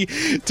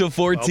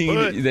 20-14.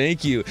 Well,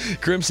 thank you.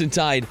 Crimson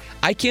Tide.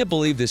 I can't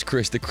believe this,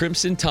 Chris. The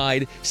Crimson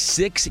Tide,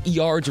 6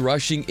 yards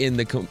rushing in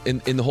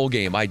the whole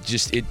game.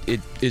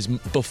 It is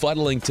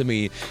befuddling to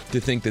me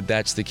to think that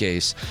that's the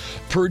case.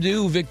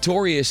 Purdue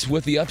victorious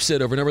with the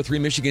upset over number 3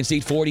 Michigan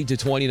State,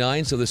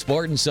 40-29. So the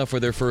Spartans suffer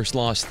their first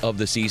loss of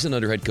the season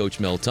under head coach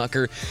Mel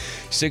Tucker.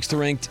 6th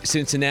ranked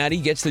Cincinnati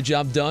gets the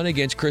job done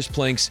against Chris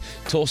Plank's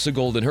Tulsa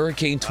Golden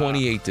Hurricane,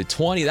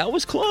 28-20. That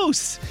was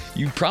close.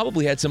 You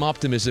probably had some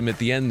optimism at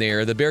the end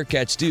there. The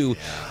Bearcats do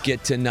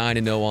get to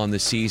 9-0 on the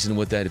season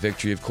with that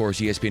victory. Of course,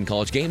 ESPN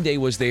College Game Day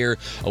was there.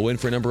 A win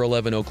for number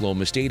 11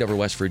 Oklahoma State over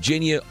West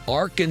Virginia.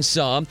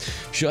 Arkansas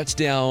shuts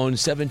down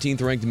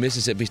 17th ranked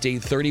Mississippi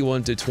State,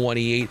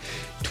 31-28.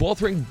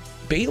 12th ranked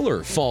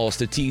Baylor falls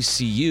to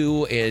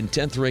TCU, and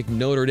 10th ranked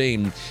Notre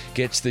Dame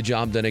gets the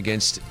job done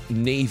against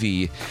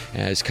Navy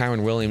as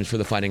Kyron Williams for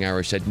the Fighting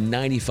Irish had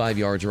 95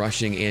 yards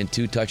rushing and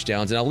 2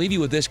 touchdowns. And I'll leave you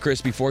with this, Chris,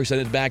 before I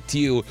send it back to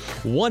you.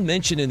 One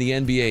mention in the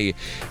NBA,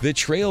 the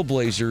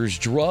Trailblazers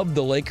drubbed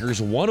the Lakers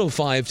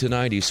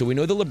 105-90. So we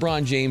know that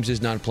LeBron James is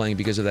not playing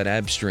because of that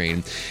ab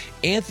strain.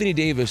 Anthony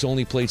Davis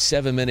only played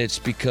 7 minutes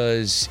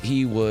because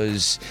he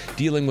was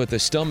dealing with a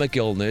stomach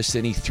illness,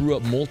 and he threw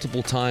up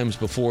multiple times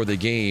before the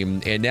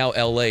game. And now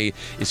LA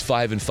is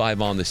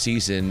 5-5 on the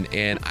season.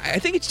 And I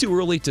think it's too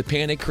early to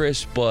panic,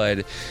 Chris,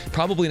 but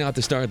probably not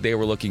the start they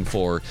were looking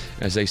for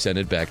as they send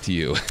it back to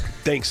you.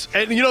 Thanks.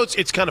 And you know,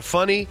 it's kind of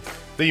funny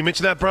that you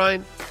mentioned that,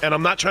 Brian, and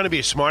I'm not trying to be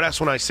a smartass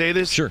when I say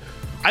this. Sure.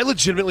 I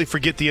legitimately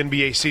forget the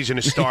NBA season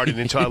has started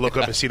until I look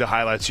up and see the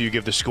highlights so you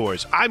give the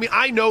scores. I mean,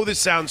 I know this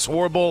sounds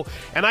horrible,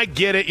 and I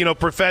get it. You know,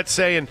 Perfett's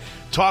saying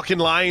talking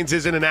Lions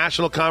isn't a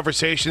national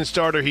conversation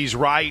starter. He's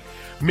right.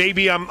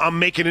 Maybe I'm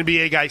making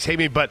NBA guys hate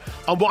me, but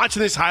I'm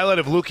watching this highlight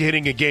of Luka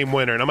hitting a game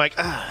winner, and I'm like,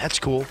 that's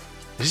cool.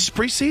 Is this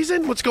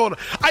preseason? What's going on?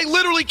 I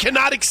literally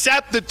cannot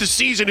accept that the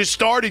season has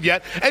started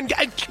yet, and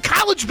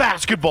college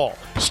basketball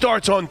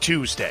starts on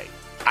Tuesday.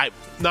 I'm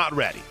not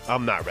ready.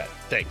 I'm not ready.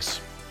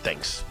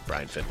 Thanks,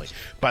 Brian Finley.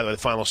 By the way, the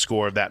final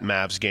score of that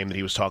Mavs game that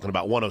he was talking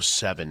about,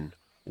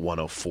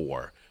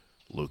 107-104,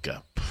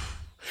 Luka.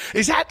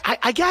 Is that,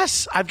 I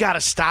guess I've got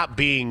to stop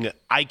being,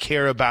 I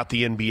care about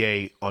the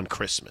NBA on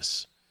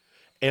Christmas.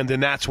 And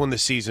then that's when the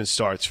season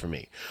starts for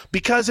me.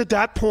 Because at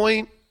that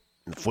point,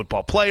 the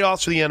football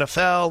playoffs for the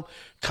NFL,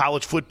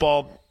 college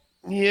football,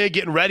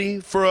 getting ready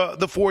for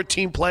the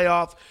 14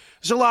 playoff.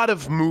 There's a lot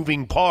of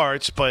moving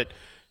parts, but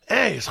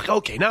hey, it's like,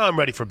 okay, now I'm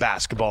ready for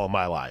basketball in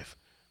my life.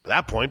 At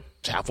that point,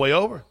 it's halfway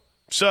over.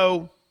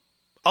 So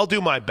I'll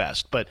do my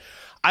best. But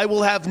I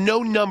will have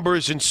no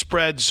numbers and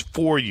spreads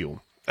for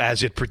you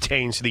as it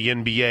pertains to the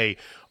NBA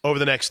over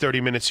the next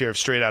 30 minutes here of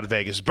Straight Out of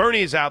Vegas.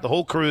 Bernie is out. The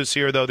whole crew is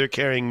here, though. They're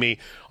carrying me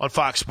on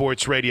Fox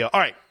Sports Radio. All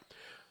right.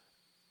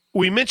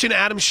 We mentioned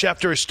Adam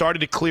Schefter has started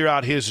to clear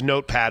out his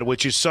notepad,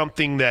 which is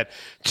something that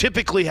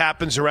typically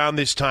happens around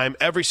this time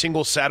every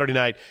single Saturday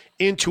night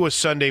into a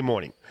Sunday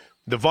morning.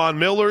 The Von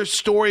Miller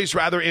story is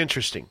rather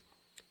interesting.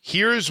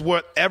 Here's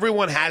what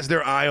everyone has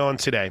their eye on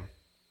today,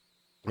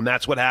 and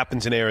that's what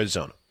happens in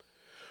Arizona.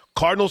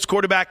 Cardinals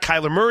quarterback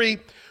Kyler Murray,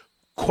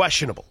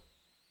 questionable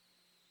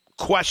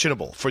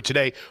for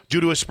today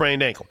due to a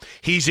sprained ankle.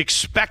 He's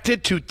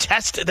expected to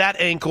test that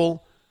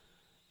ankle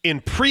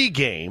in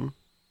pregame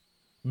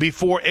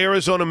before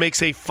Arizona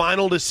makes a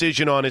final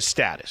decision on his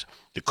status.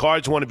 The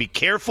Cards want to be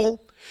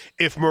careful.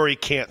 If Murray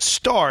can't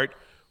start,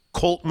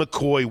 Colt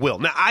McCoy will.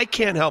 Now, I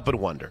can't help but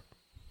wonder,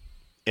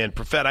 and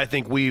Profet, I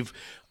think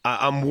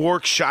I'm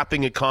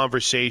workshopping a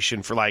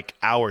conversation for like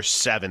hour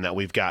 7 that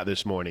we've got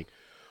this morning.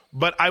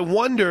 But I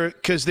wonder,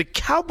 because the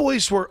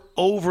Cowboys were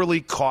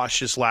overly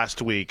cautious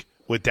last week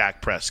with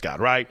Dak Prescott,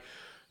 right?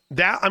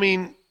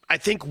 I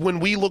think when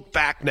we look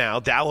back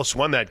now, Dallas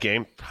won that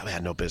game. Probably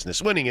had no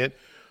business winning it.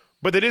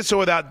 But they did so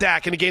without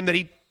Dak in a game that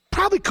he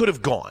probably could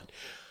have gone.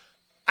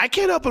 I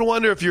can't help but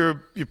wonder if you're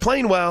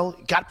playing well,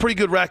 got a pretty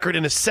good record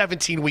in a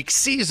 17-week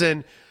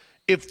season,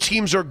 if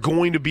teams are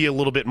going to be a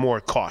little bit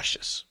more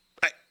cautious.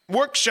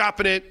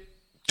 Workshopping it,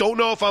 don't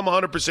know if I'm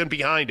 100%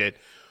 behind it,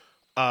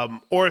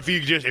 or if you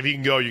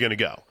can go, you're going to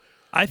go.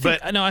 I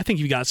think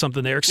you got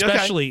something there,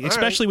 especially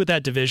with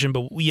that division.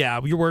 But yeah,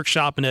 you're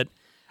workshopping it.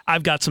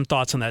 I've got some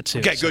thoughts on that too.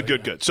 Okay,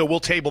 good. So we'll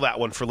table that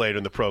one for later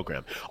in the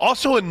program.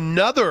 Also,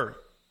 another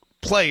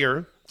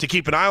player to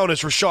keep an eye on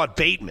is Rashad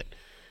Bateman.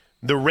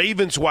 The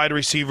Ravens wide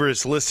receiver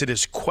is listed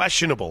as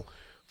questionable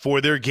for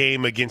their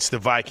game against the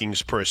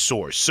Vikings per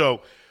source.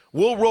 So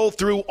we'll roll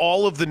through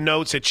all of the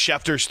notes that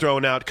Schefter's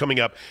thrown out coming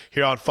up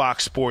here on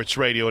Fox Sports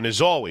Radio. And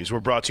as always, we're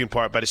brought to you in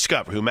part by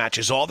Discover, who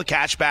matches all the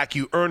cash back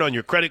you earn on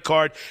your credit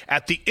card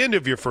at the end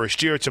of your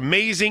first year. It's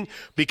amazing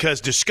because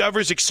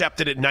Discover's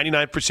accepted at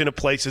 99% of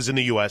places in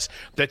the U.S.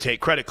 that take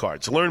credit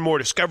cards. Learn more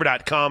at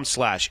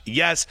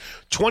discover.com/yes.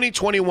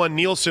 2021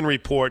 Nielsen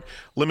report,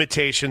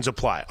 limitations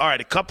apply. All right,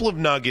 a couple of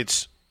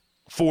nuggets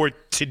for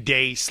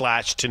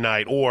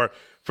today/tonight, or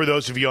for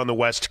those of you on the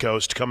West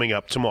Coast coming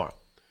up tomorrow.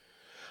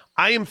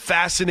 I am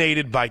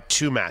fascinated by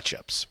two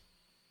matchups.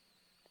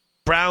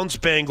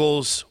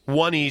 Browns-Bengals,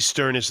 1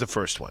 Eastern is the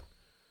first one.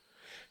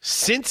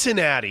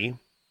 Cincinnati,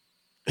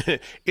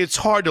 it's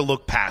hard to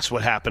look past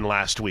what happened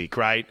last week,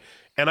 right?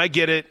 And I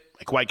get it.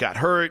 Like, White got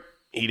hurt.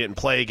 He didn't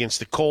play against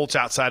the Colts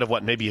outside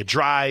of maybe a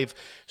drive.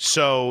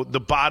 So the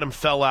bottom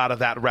fell out of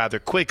that rather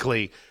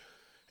quickly.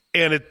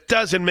 And it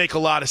doesn't make a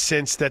lot of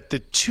sense that the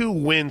 2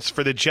 wins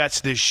for the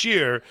Jets this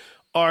year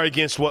are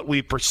against what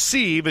we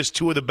perceive as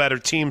 2 of the better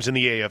teams in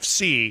the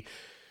AFC,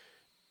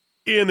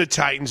 in the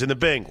Titans and the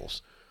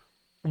Bengals.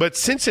 But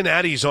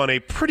Cincinnati's on a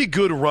pretty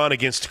good run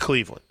against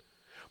Cleveland.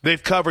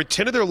 They've covered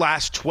 10 of their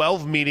last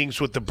 12 meetings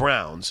with the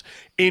Browns,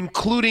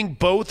 including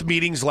both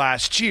meetings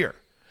last year.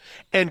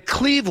 And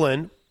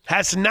Cleveland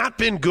has not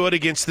been good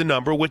against the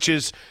number, which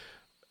is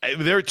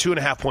they're a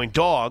 2.5-point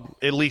dog.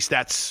 At least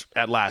that's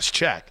at last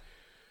check.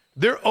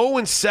 They're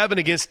 0-7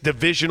 against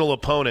divisional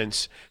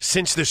opponents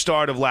since the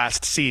start of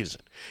last season.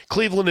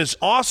 Cleveland is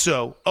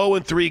also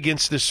 0-3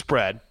 against the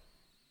spread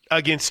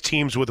against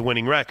teams with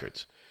winning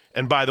records.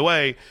 And by the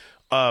way,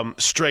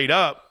 straight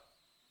up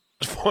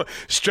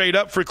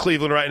for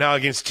Cleveland right now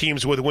against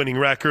teams with winning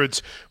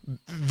records,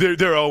 they're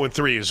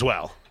 0-3 as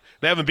well.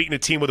 They haven't beaten a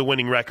team with a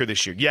winning record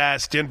this year.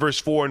 Yes,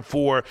 Denver's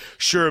 4-4.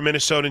 Sure,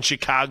 Minnesota and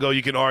Chicago,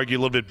 you can argue a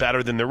little bit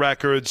better than the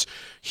records.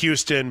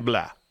 Houston,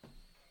 blah.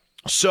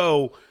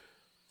 So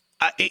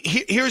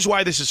here's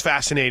why this is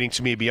fascinating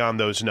to me beyond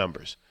those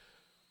numbers.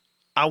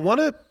 I want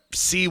to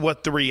see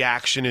what the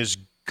reaction is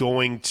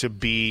going to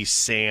be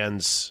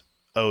sans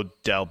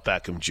Odell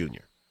Beckham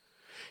Jr.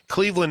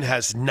 Cleveland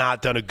has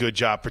not done a good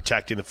job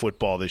protecting the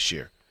football this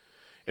year.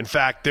 In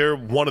fact, they're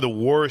one of the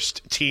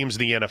worst teams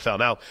in the NFL.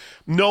 Now,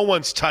 no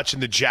one's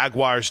touching the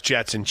Jaguars,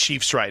 Jets, and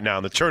Chiefs right now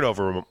in the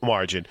turnover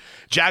margin.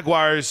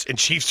 Jaguars and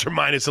Chiefs are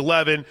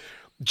 -11.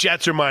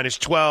 Jets are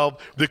 -12.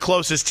 The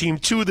closest team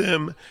to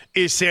them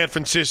is San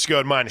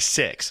Francisco at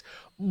 -6.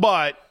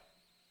 But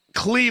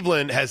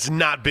Cleveland has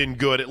not been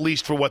good, at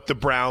least for what the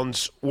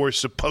Browns were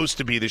supposed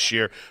to be this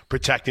year,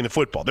 protecting the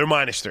football. They're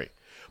 -3.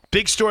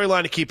 Big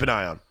storyline to keep an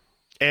eye on.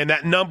 And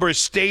that number has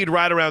stayed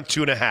right around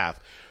 2.5.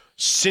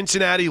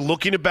 Cincinnati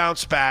looking to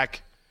bounce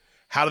back.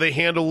 How do they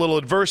handle a little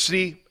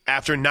adversity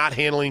after not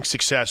handling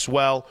success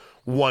well?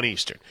 1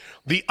 Eastern.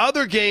 The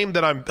other game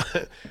that I'm,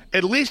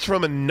 at least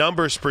from a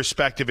numbers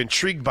perspective,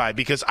 intrigued by,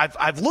 because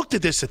I've looked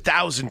at this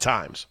 1,000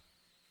 times,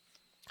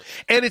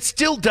 and it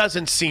still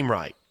doesn't seem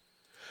right.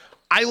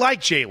 I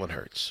like Jalen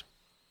Hurts.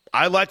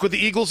 I like what the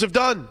Eagles have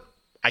done.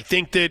 I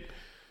think that,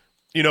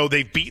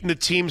 they've beaten the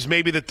teams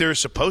maybe that they're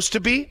supposed to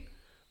beat,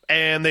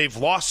 and they've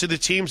lost to the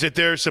teams that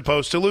they're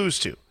supposed to lose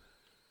to.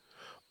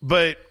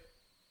 But,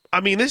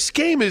 this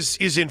game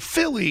is in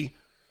Philly,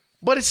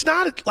 but it's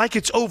not like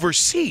it's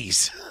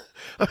overseas.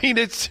 I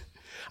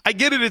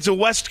get it, it's a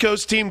West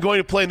Coast team going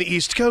to play in the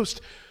East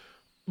Coast,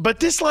 but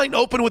this line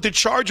opened with the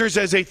Chargers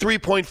as a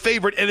 3-point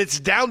favorite, and it's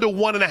down to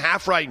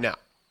 1.5 right now,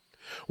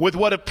 with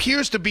what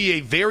appears to be a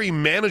very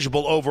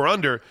manageable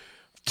over-under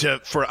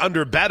for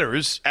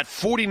under-bettors at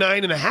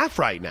 49.5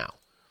 right now.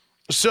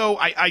 So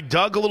I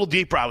dug a little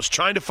deeper. I was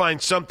trying to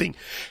find something.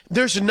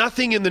 There's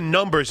nothing in the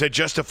numbers that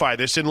justify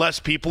this unless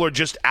people are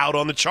just out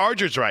on the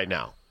Chargers right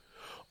now.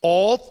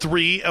 All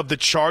 3 of the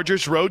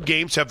Chargers road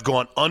games have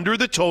gone under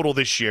the total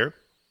this year.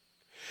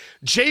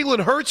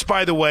 Jalen Hurts,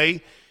 by the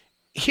way,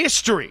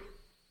 history.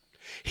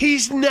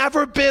 He's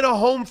never been a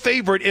home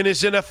favorite in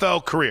his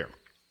NFL career.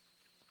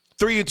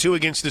 3-2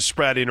 against the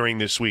spread entering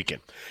this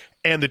weekend.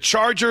 And the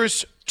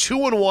Chargers,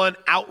 2-1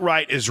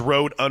 outright as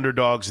road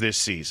underdogs this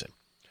season.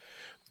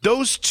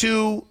 Those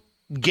 2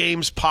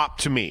 games pop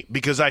to me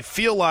because I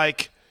feel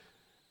like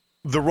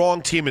the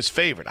wrong team is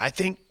favored. I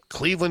think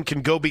Cleveland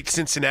can go beat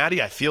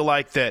Cincinnati. I feel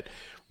like that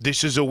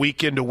this is a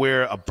weekend to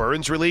where a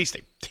Burns release.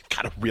 They've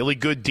got a really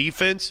good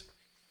defense.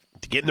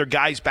 Getting their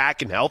guys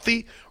back and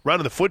healthy,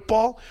 running the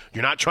football.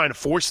 You're not trying to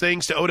force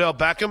things to Odell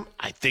Beckham.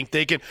 I think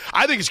they can.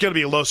 I think it's going to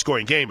be a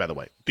low-scoring game, by the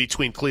way,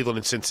 between Cleveland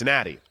and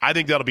Cincinnati. I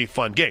think that'll be a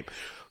fun game.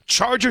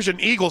 Chargers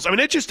and Eagles,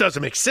 it just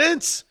doesn't make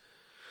sense.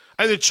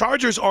 The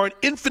Chargers are an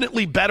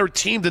infinitely better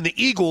team than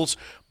the Eagles,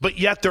 but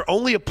yet they're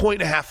only a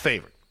 1.5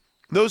 favorite.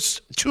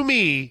 Those, to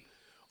me,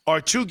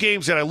 are 2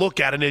 games that I look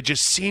at, and it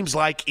just seems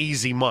like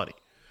easy money.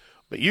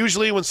 But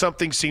usually when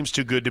something seems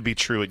too good to be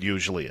true, it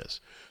usually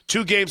is.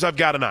 2 games I've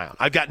got an eye on.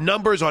 I've got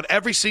numbers on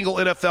every single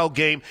NFL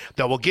game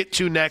that we'll get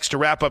to next to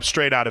wrap up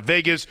Straight Out of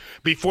Vegas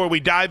before we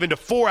dive into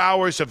 4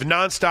 hours of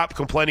nonstop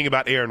complaining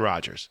about Aaron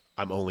Rodgers.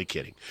 I'm only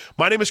kidding.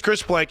 My name is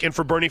Chris Blank, in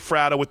for Bernie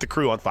Fratto with the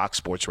crew on Fox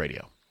Sports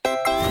Radio.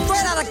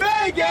 Straight Out of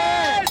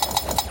Vegas!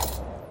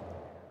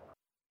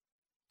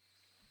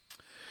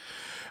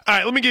 All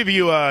right, let me give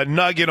you a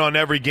nugget on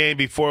every game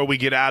before we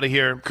get out of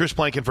here. Chris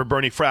Blanken for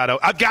Bernie Fratto.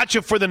 I've got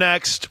you for the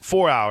next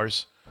 4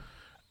 hours,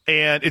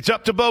 and it's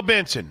up to Bo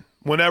Benson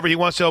whenever he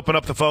wants to open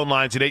up the phone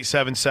lines at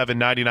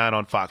 877-99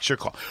 on Fox. Your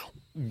call.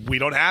 We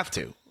don't have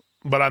to,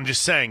 but I'm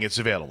just saying it's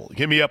available.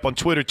 Hit me up on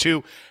Twitter,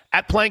 too,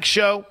 at Plank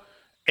Show.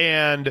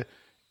 And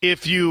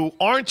if you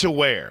aren't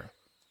aware,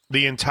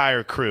 the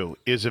entire crew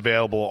is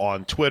available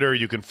on Twitter.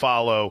 You can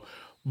follow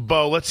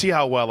Bo. Let's see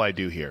how well I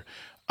do here.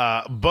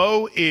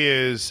 Bo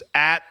is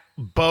at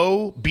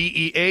Bo,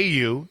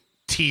 Beau,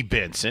 T.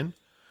 Benson.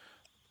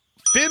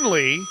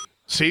 Finley,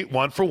 see,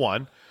 1 for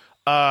 1.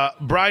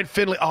 Brian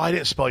Finley. Oh, I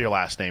didn't spell your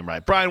last name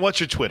right. Brian, what's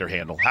your Twitter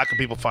handle? How can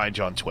people find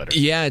you on Twitter?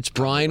 Yeah, it's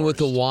Brian with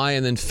a Y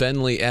and then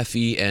Fenley,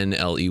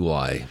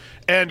 Fenley.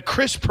 And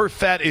Chris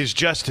Perfett is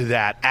just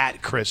that,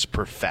 at Chris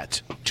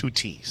Perfett, 2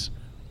 T's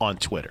on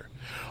Twitter,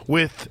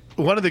 with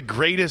one of the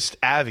greatest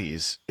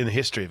Avies in the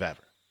history of ever.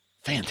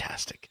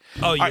 Fantastic.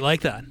 Oh, you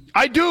like that?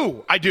 I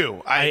do.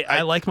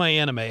 I like my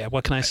anime.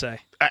 What can I say?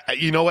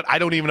 You know what? I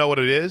don't even know what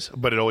it is,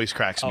 but it always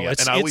cracks me up.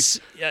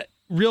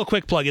 Real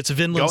quick plug. It's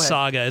Vinland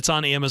Saga. It's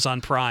on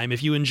Amazon Prime.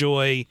 If you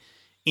enjoy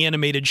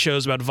animated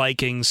shows about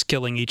Vikings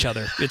killing each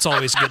other, it's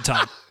always a good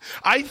time.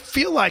 I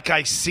feel like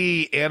I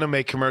see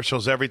anime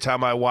commercials every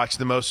time I watch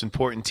the most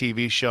important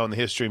TV show in the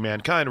history of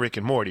mankind, Rick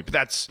and Morty, but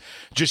that's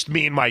just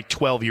me and my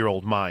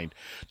 12-year-old mind.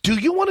 Do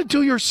you want to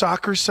do your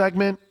soccer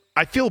segment?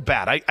 I feel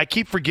bad. I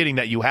keep forgetting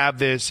that you have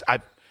this.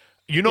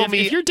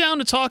 If you're down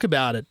to talk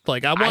about it,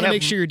 I want to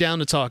make sure you're down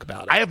to talk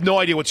about it. I have no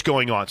idea what's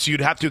going on, so you'd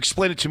have to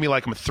explain it to me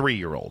like I'm a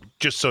 3-year-old,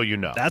 just so you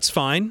know. That's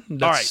fine.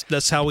 All right.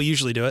 That's how we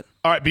usually do it.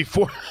 All right,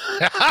 before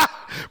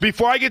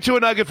I get to a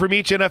nugget from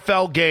each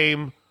NFL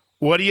game,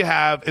 what do you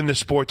have in the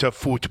sport of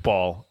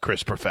football,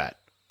 Chris Perfett?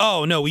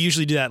 Oh, no, we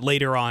usually do that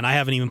later on. I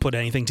haven't even put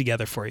anything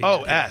together for you.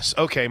 Oh, S.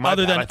 Okay,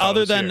 other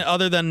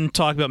than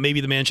talk about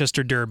maybe the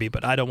Manchester Derby,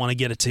 but I don't want to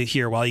get it to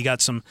here while you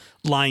got some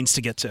lines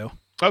to get to.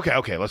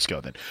 Okay, let's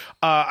go then.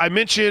 I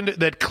mentioned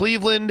that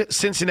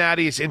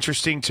Cleveland-Cincinnati is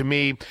interesting to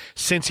me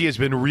since he has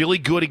been really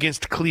good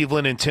against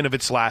Cleveland in 10 of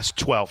its last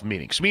 12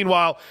 meetings.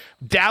 Meanwhile,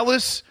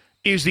 Dallas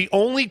is the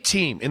only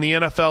team in the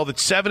NFL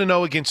that's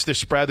 7-0 against the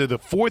spread. They're the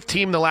 4th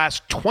team in the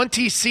last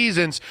 20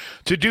 seasons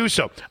to do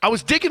so. I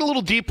was digging a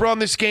little deeper on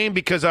this game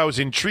because I was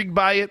intrigued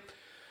by it.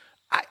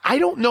 I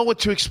don't know what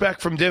to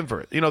expect from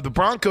Denver. The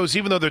Broncos,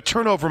 even though their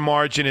turnover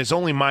margin is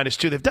only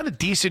 -2, they've done a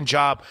decent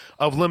job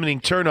of limiting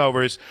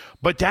turnovers,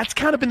 but that's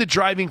kind of been the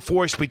driving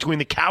force between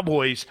the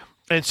Cowboys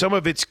and some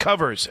of its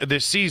covers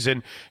this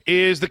season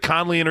is the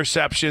Conley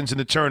interceptions and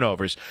the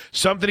turnovers.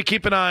 Something to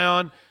keep an eye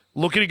on.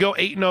 Looking to go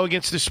 8-0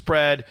 against the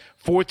spread.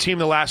 4th team in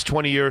the last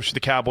 20 years for the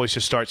Cowboys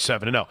to start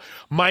 7-0.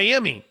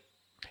 Miami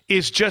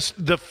is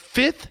just the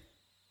 5th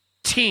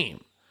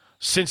team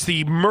since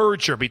the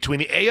merger between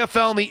the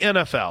AFL and the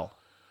NFL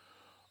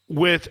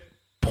with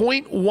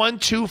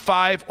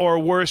 .125 or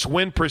worse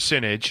win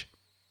percentage.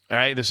 All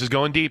right, this is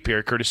going deep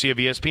here, courtesy of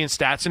ESPN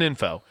Stats and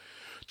Info,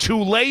 to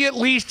lay at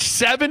least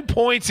 7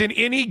 points in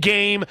any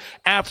game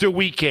after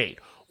Week 8.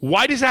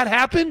 Why does that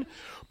happen?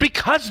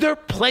 Because they're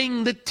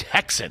playing the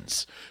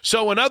Texans.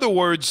 So, in other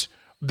words,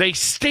 they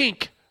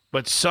stink,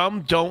 but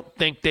some don't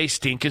think they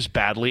stink as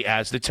badly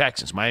as the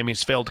Texans.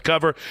 Miami's failed to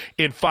cover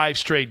in 5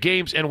 straight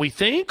games, and we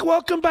think,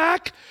 welcome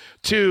back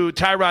to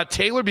Tyrod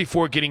Taylor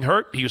before getting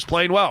hurt. He was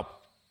playing well.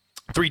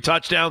 3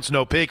 touchdowns,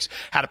 no picks,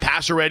 had a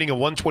passer rating of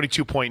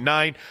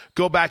 122.9.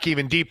 Go back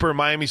even deeper,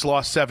 Miami's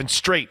lost 7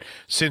 straight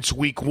since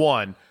Week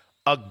 1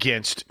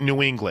 against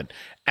New England.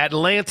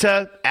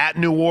 Atlanta at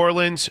New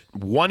Orleans,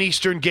 1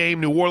 Eastern game.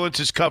 New Orleans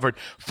has covered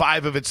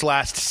 5 of its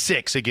last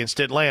 6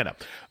 against Atlanta.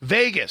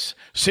 Vegas,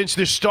 since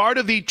the start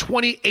of the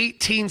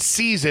 2018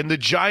 season, the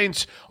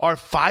Giants are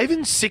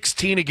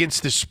 5-16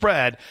 against the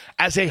spread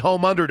as a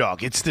home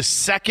underdog. It's the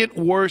 2nd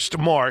worst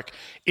mark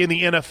in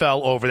the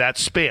NFL over that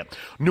span.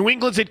 New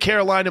England's at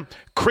Carolina.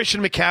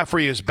 Christian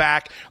McCaffrey is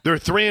back. They're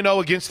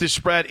 3-0 against the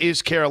spread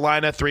is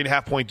Carolina,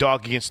 3.5-point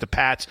dog against the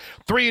Pats.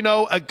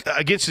 3-0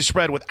 against the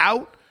spread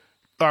without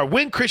or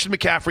when Christian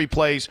McCaffrey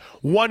plays,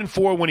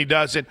 1-4 when he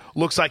doesn't.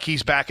 Looks like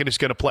he's back and is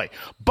going to play.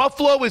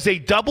 Buffalo is a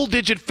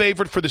double-digit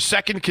favorite for the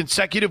 2nd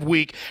consecutive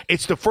week.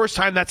 It's the first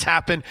time that's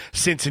happened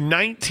since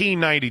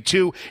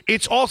 1992.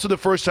 It's also the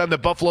first time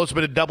that Buffalo's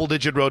been a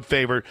double-digit road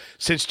favorite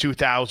since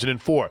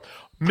 2004.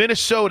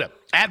 Minnesota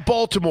at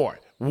Baltimore,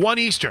 1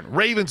 Eastern.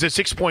 Ravens a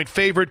 6-point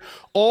favorite.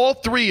 All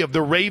 3 of the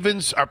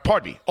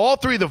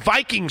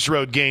Vikings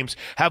road games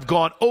have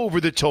gone over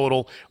the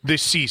total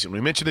this season.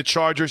 We mentioned the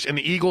Chargers and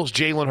the Eagles.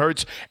 Jalen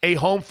Hurts, a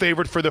home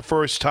favorite for the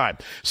first time.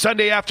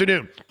 Sunday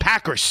afternoon,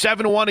 Packers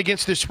 7-1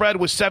 against the spread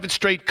with 7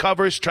 straight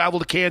covers. Travel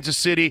to Kansas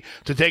City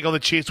to take on the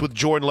Chiefs with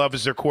Jordan Love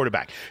as their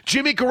quarterback.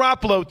 Jimmy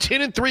Garoppolo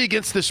 10-3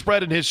 against the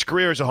spread in his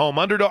career as a home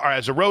underdog, or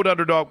as a road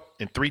underdog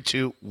in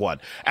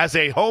 3-2-1. As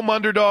a home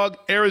underdog,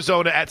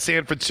 Arizona at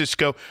San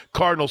Francisco.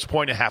 Cardinals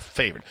 1.5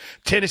 favorite.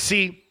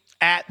 Tennessee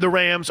at the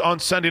Rams on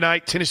Sunday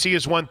night. Tennessee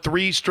has won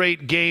 3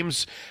 straight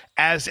games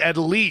as at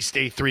least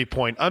a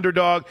 3-point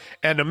underdog.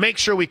 And to make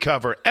sure we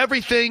cover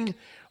everything,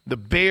 the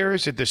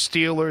Bears at the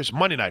Steelers,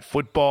 Monday Night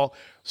Football.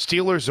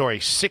 Steelers are a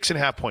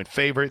 6.5-point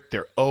favorite.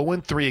 They're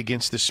 0-3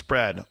 against the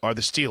spread, are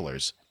the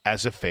Steelers,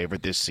 as a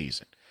favorite this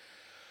season.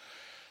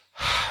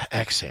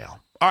 Exhale.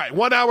 All right,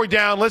 1 hour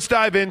down. Let's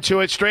dive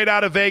into it. Straight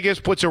out of Vegas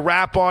puts a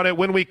wrap on it.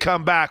 When we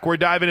come back, we're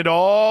diving into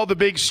all the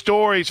big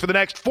stories for the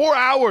next 4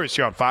 hours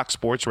here on Fox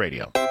Sports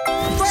Radio.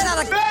 Straight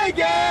out of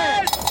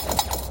Vegas!